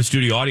if you're in the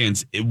studio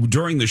audience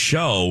during the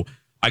show,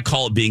 I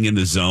call it being in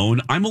the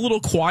zone. I'm a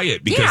little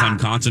quiet because I'm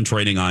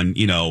concentrating on,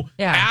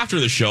 after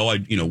the show,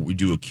 we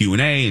do a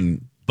Q&A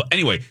but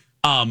anyway,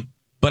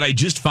 but I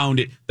just found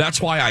it. That's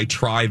why I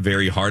try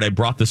very hard. I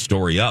brought the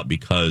story up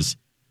because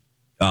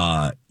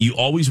you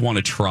always want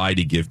to try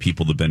to give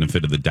people the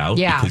benefit of the doubt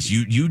because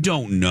you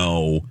don't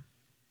know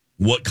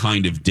what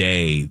kind of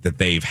day that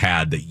they've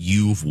had that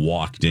you've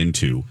walked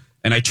into.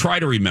 And I try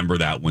to remember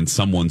that when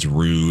someone's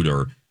rude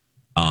or,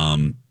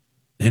 and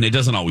it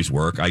doesn't always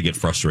work. I get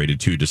frustrated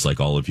too, just like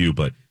all of you.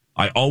 But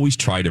I always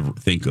try to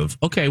think of,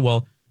 okay,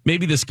 well,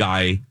 maybe this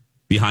guy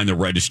behind the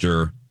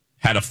register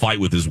had a fight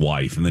with his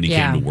wife, and then he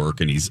came to work,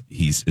 and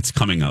it's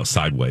coming out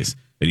sideways,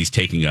 and he's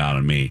taking it out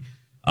on me.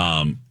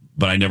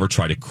 But I never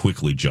try to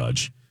quickly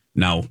judge.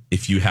 Now,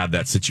 if you have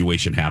that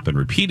situation happen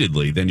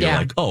repeatedly, then you're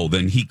like, oh,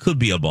 then he could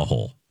be a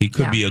butthole. He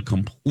could be a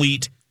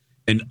complete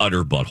and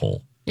utter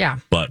butthole. Yeah,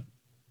 but.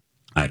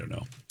 I don't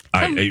know.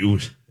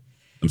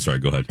 I'm sorry,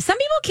 go ahead. Some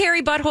people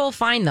carry butthole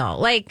fine, though.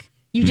 Like,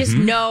 you just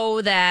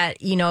know that,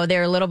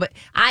 they're a little bit...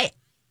 I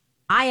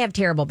have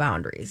terrible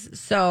boundaries.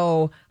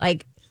 So,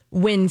 like,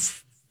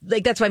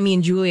 that's why me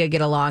and Julia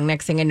get along.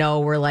 Next thing I know,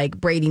 we're, like,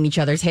 braiding each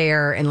other's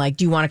hair and, like,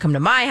 do you want to come to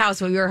my house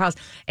or your house?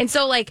 And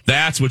so, like...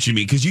 That's what you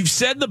mean. Because you've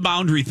said the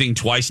boundary thing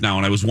twice now,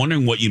 and I was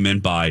wondering what you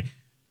meant by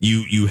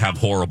you have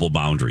horrible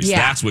boundaries. Yeah.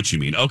 That's what you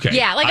mean. Okay.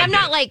 Yeah, like, I'm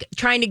not, like,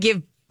 trying to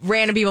give...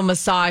 random people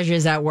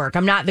massages at work.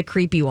 I'm not the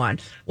creepy one.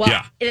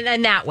 Well,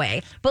 in that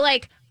way. But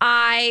like,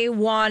 I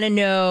want to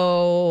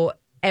know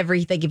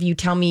everything. If you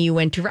tell me you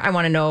went to, I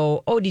want to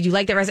know, did you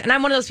like that restaurant? And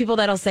I'm one of those people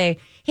that'll say,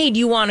 hey, do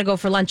you want to go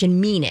for lunch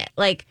and mean it?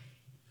 Like,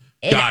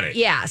 Got it.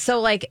 Yeah. So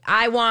like,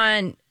 I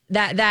want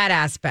that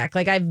aspect.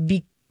 Like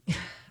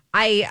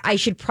I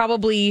should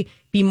probably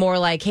be more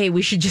like, hey,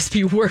 we should just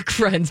be work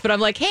friends. But I'm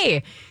like,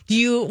 hey, do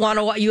you want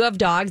to? You have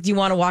dogs? Do you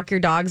want to walk your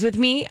dogs with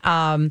me?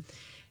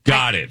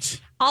 Got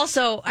it.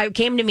 Also, it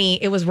came to me.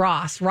 It was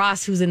Ross.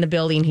 Ross, who's in the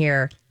building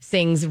here,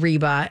 sings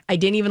Reba. I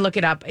didn't even look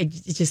it up. It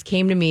just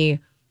came to me.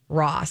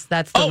 Ross.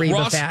 That's the Reba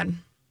Ross, fan.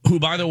 Who,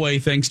 by the way,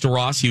 thanks to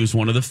Ross, he was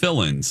one of the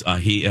fill-ins.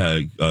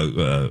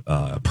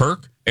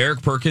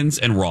 Eric Perkins,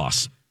 and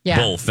Ross. Yeah.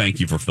 Both.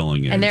 Thank you for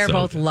filling in. And they're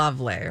both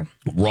lovely.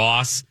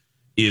 Ross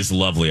is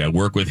lovely. I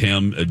work with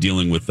him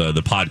dealing with the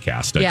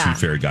podcast, Two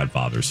Fairy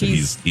Godfathers. So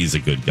he's a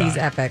good guy. He's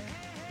epic.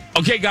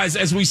 Okay, guys,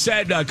 as we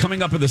said,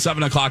 coming up at the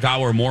 7 o'clock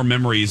hour, more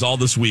memories. All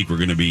this week, we're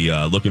going to be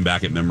looking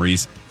back at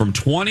memories from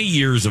 20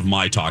 years of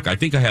My Talk. I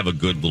think I have a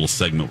good little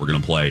segment we're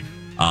going to play.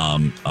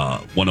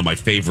 One of my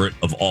favorite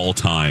of all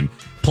time.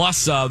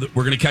 Plus, we're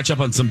going to catch up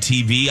on some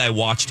TV. I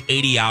watched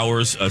 80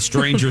 Hours,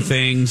 Stranger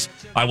Things.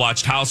 I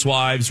watched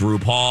Housewives,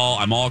 RuPaul.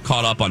 I'm all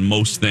caught up on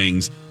most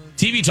things.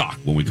 TV Talk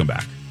when we come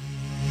back.